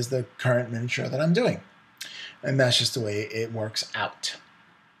as good as the current miniature that I'm doing. And that's just the way it works out.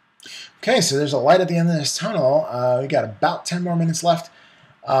 Okay, so there's a light at the end of this tunnel. We got about 10 more minutes left.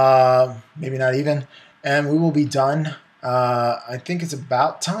 Maybe not even. And we will be done. I think it's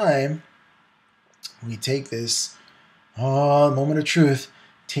about time we take this moment of truth,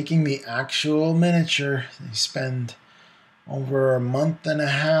 taking the actual miniature. They spend over a month and a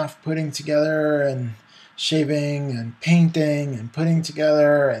half putting together and shaving and painting and putting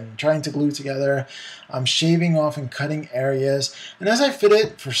together and trying to glue together. I'm shaving off and cutting areas. And as I fit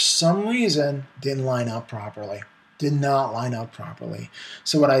it, for some reason, didn't line up properly. Did not line up properly.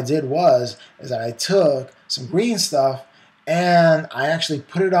 So what I did is that I took some green stuff and I actually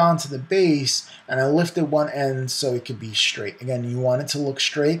put it onto the base and I lifted one end so it could be straight. Again, you want it to look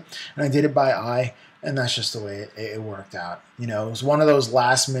straight, and I did it by eye, and that's just the way it worked out. You know, it was one of those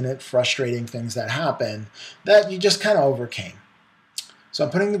last minute frustrating things that happened that you just kind of overcame. So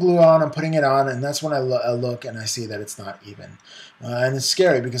I'm putting the glue on, I'm putting it on, and that's when I look and I see that it's not even. And it's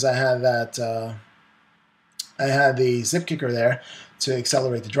scary because I had that... I had the zip kicker there to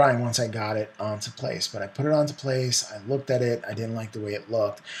accelerate the drying once I got it onto place. But I put it onto place, I looked at it, I didn't like the way it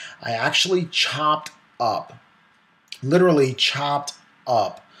looked. I actually chopped up, literally chopped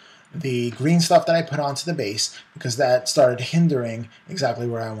up the green stuff that I put onto the base because that started hindering exactly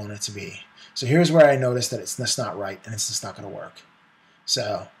where I want it to be. So here's where I noticed that it's just not right and it's just not going to work.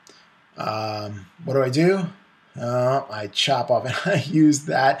 So What do? I chop off, and I used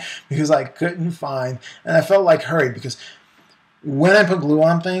that because I couldn't find, and I felt like hurried because when I put glue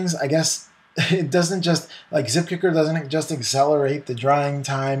on things, I guess it doesn't just, like Zip Kicker doesn't just accelerate the drying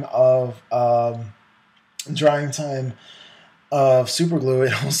time of super glue.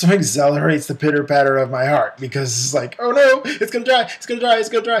 It also accelerates the pitter patter of my heart because it's like, oh no, it's gonna dry,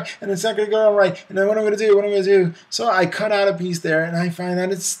 and it's not gonna go all right. And then what am I gonna do? So I cut out a piece there, and I find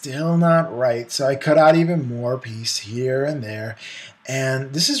that it's still not right. So I cut out even more piece here and there.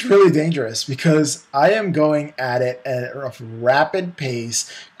 And this is really dangerous because I am going at it at a rapid pace,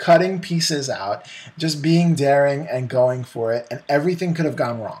 cutting pieces out, just being daring and going for it. And everything could have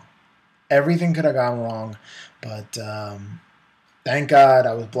gone wrong. Everything could have gone wrong. But thank God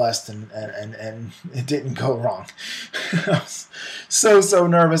I was blessed and it didn't go wrong. I was so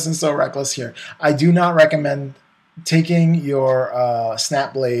nervous and so reckless here. I do not recommend taking your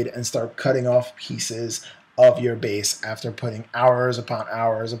snap blade and start cutting off pieces of your base after putting hours upon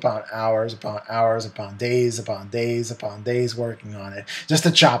hours upon hours upon hours upon days upon days upon days working on it just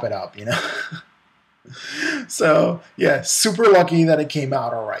to chop it up, you know? So, yeah, super lucky that it came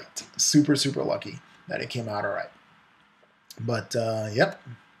out all right. Super lucky that it came out all right. But, yep,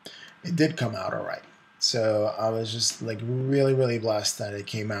 it did come out all right. So I was just like really blessed that it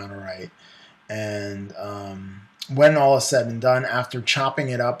came out all right. And when all is said and done, after chopping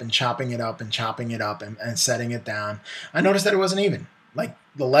it up and chopping it up and chopping it up and setting it down, I noticed that it wasn't even. Like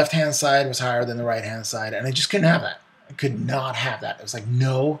the left-hand side was higher than the right-hand side, and I just couldn't have that. I could not have that. It was like,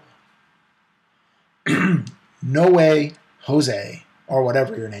 no, no way, Jose, or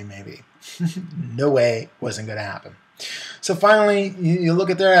whatever your name may be. No way, wasn't going to happen. So finally, you look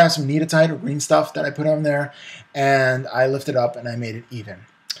at there, I have some Neatite or green stuff that I put on there, and I lifted up and I made it even.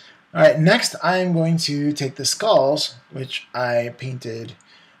 All right, next I'm going to take the skulls, which I painted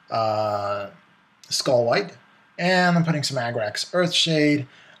skull white, and I'm putting some Agrax Earthshade.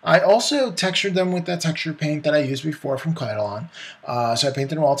 I also textured them with that texture paint that I used before from Kydalon. So I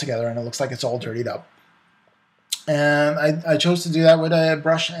painted them all together, and it looks like it's all dirtied up. And I chose to do that with a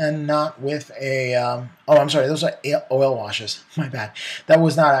brush and not with a... oh, I'm sorry, those are oil washes. My bad. That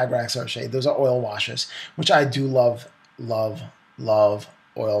was not Agrax Earthshade. Those are oil washes, which I do love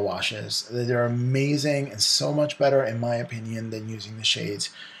oil washes. They're amazing and so much better, in my opinion, than using the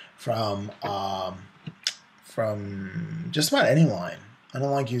shades from just about any line. I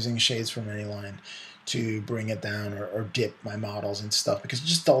don't like using shades from any line to bring it down or dip my models and stuff because it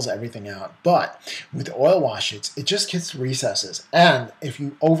just dulls everything out. But with oil washes, it just gets recesses. And if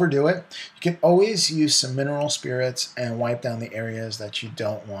you overdo it, you can always use some mineral spirits and wipe down the areas that you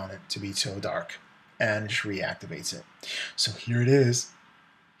don't want it to be so dark. And it just reactivates it. So here it is.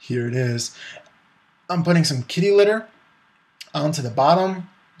 Here it is. I'm putting some kitty litter onto the bottom.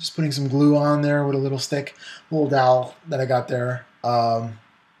 Just putting some glue on there with a little stick, little dowel that I got there.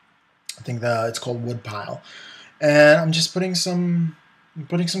 I think it's called wood pile. And I'm just putting some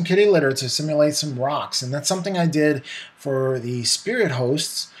kitty litter to simulate some rocks. And that's something I did for the spirit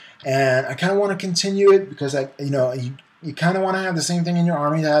hosts. And I kind of want to continue it because you kind of want to have the same thing in your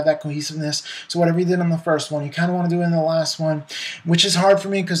army to have that cohesiveness. So whatever you did on the first one, you kind of want to do it in the last one, which is hard for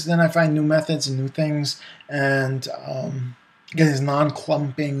me because then I find new methods and new things. And again, it's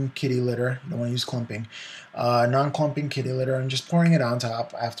non-clumping kitty litter. You don't want to use clumping. Non-clumping kitty litter, and just pouring it on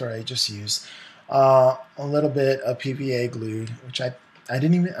top after I just used a little bit of PVA glue, which I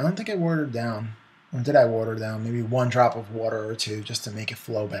don't think I watered down. Or did I water down? Maybe one drop of water or two just to make it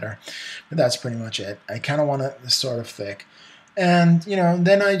flow better. But that's pretty much it. I kind of want it sort of thick. And,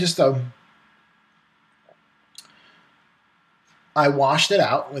 then I just... I washed it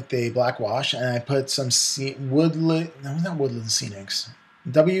out with the black wash, and I put some Woodland Scenics.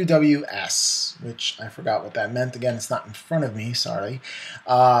 WWS, which I forgot what that meant. Again, it's not in front of me, sorry.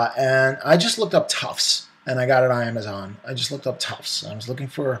 And I just looked up tufts. And I got it on Amazon. I just looked up tufts. I was looking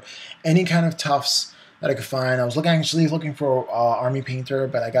for any kind of tufts that I could find. I was actually looking for Army Painter,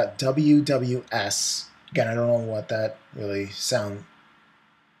 but I got WWS. Again, I don't know what that really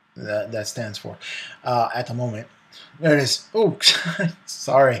that stands for at the moment. There it is. Oh,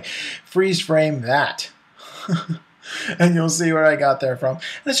 sorry. Freeze frame that. And you'll see where I got there from.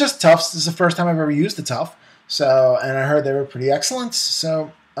 And it's just tufts. This is the first time I've ever used a tuft. And I heard they were pretty excellent.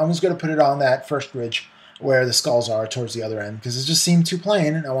 So I was going to put it on that first ridge where the skulls are towards the other end because it just seemed too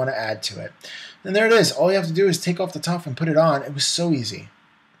plain and I want to add to it. And there it is. All you have to do is take off the tuft and put it on. It was so easy.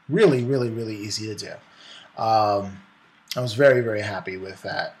 Really easy to do. I was very happy with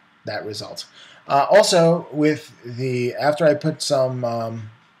that result. Also, after I put some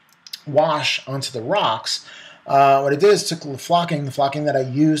wash onto the rocks, what I did is took the flocking that I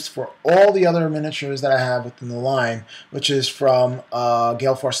used for all the other miniatures that I have within the line, which is from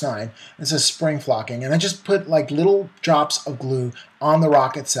Gale Force 9. It says spring flocking, and I just put like little drops of glue on the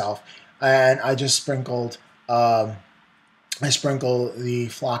rock itself, and I just sprinkled the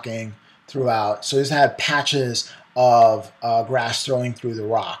flocking throughout. So I just had patches of grass throwing through the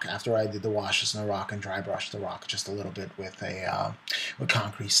rock after I did the washes in the rock and dry brushed the rock just a little bit with a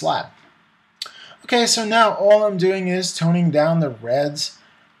concrete slab. Okay, so now all I'm doing is toning down the reds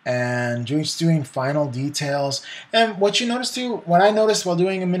and just doing final details. And what I noticed while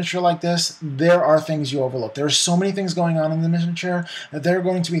doing a miniature like this, there are things you overlook. There are so many things going on in the miniature that there are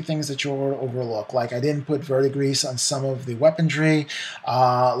going to be things that you'll overlook. Like I didn't put verdigris on some of the weaponry.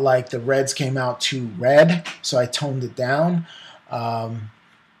 Like the reds came out too red, so I toned it down.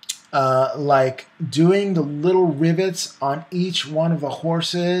 Like doing the little rivets on each one of the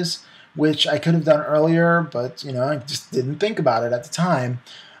horses, which I could have done earlier, but I just didn't think about it at the time.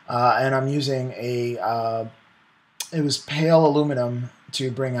 And I'm using it was pale aluminum to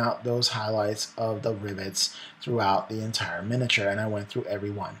bring out those highlights of the rivets throughout the entire miniature, and I went through every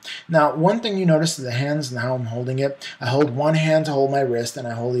one. Now, one thing you notice is the hands and how I'm holding it. I hold one hand to hold my wrist, and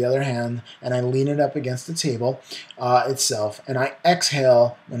I hold the other hand, and I lean it up against the table itself, and I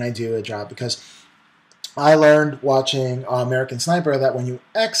exhale when I do a job, because I learned watching American Sniper that when you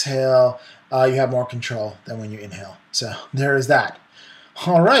exhale, you have more control than when you inhale. So there is that.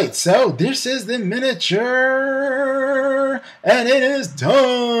 All right, so this is the miniature, and it is done.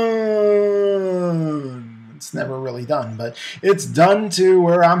 It's never really done, but it's done to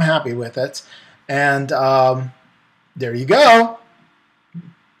where I'm happy with it. And there you go.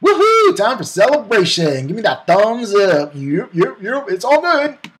 Woohoo! Time for celebration. Give me that thumbs up. Yep, it's all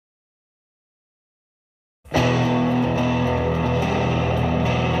good.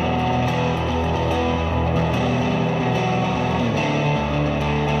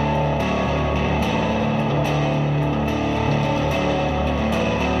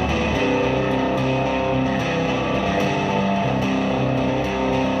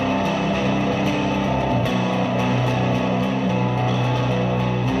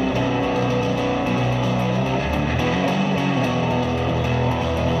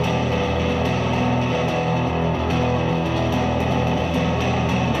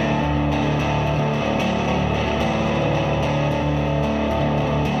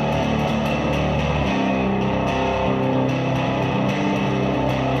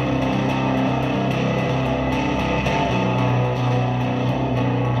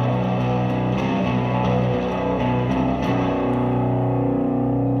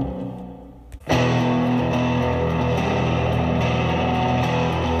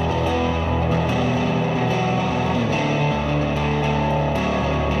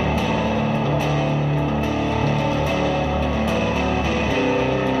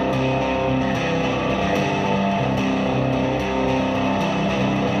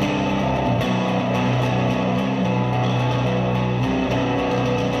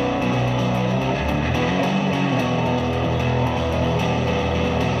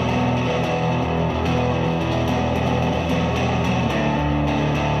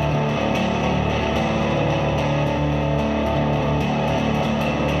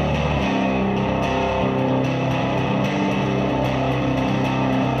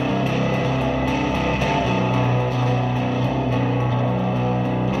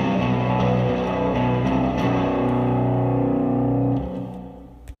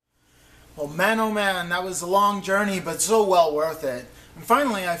 Man, oh man, that was a long journey, but so well worth it. And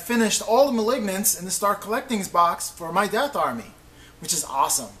finally, I finished all the Malignants in the Start Collecting's box for my Death Army, which is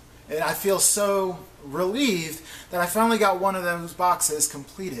awesome. And I feel so relieved that I finally got one of those boxes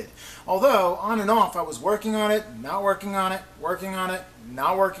completed. Although, on and off, I was working on it, not working on it, working on it,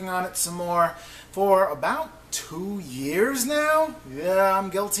 not working on it some more for about 2 years now. Yeah, I'm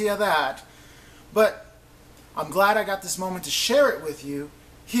guilty of that. But I'm glad I got this moment to share it with you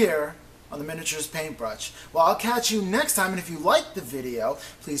here on the Miniatures Paintbrush. Well, I'll catch you next time, and if you liked the video,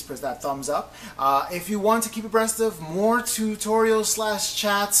 please press that thumbs up. If you want to keep abreast of more tutorials /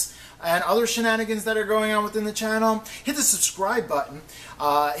 chats and other shenanigans that are going on within the channel, hit the subscribe button.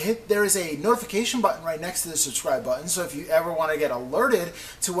 There is a notification button right next to the subscribe button, so if you ever want to get alerted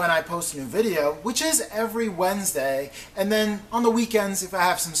to when I post a new video, which is every Wednesday, and then on the weekends if I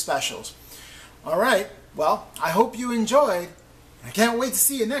have some specials. Alright, well, I hope you enjoyed. I can't wait to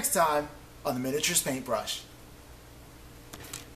see you next time on the Miniatures Paintbrush.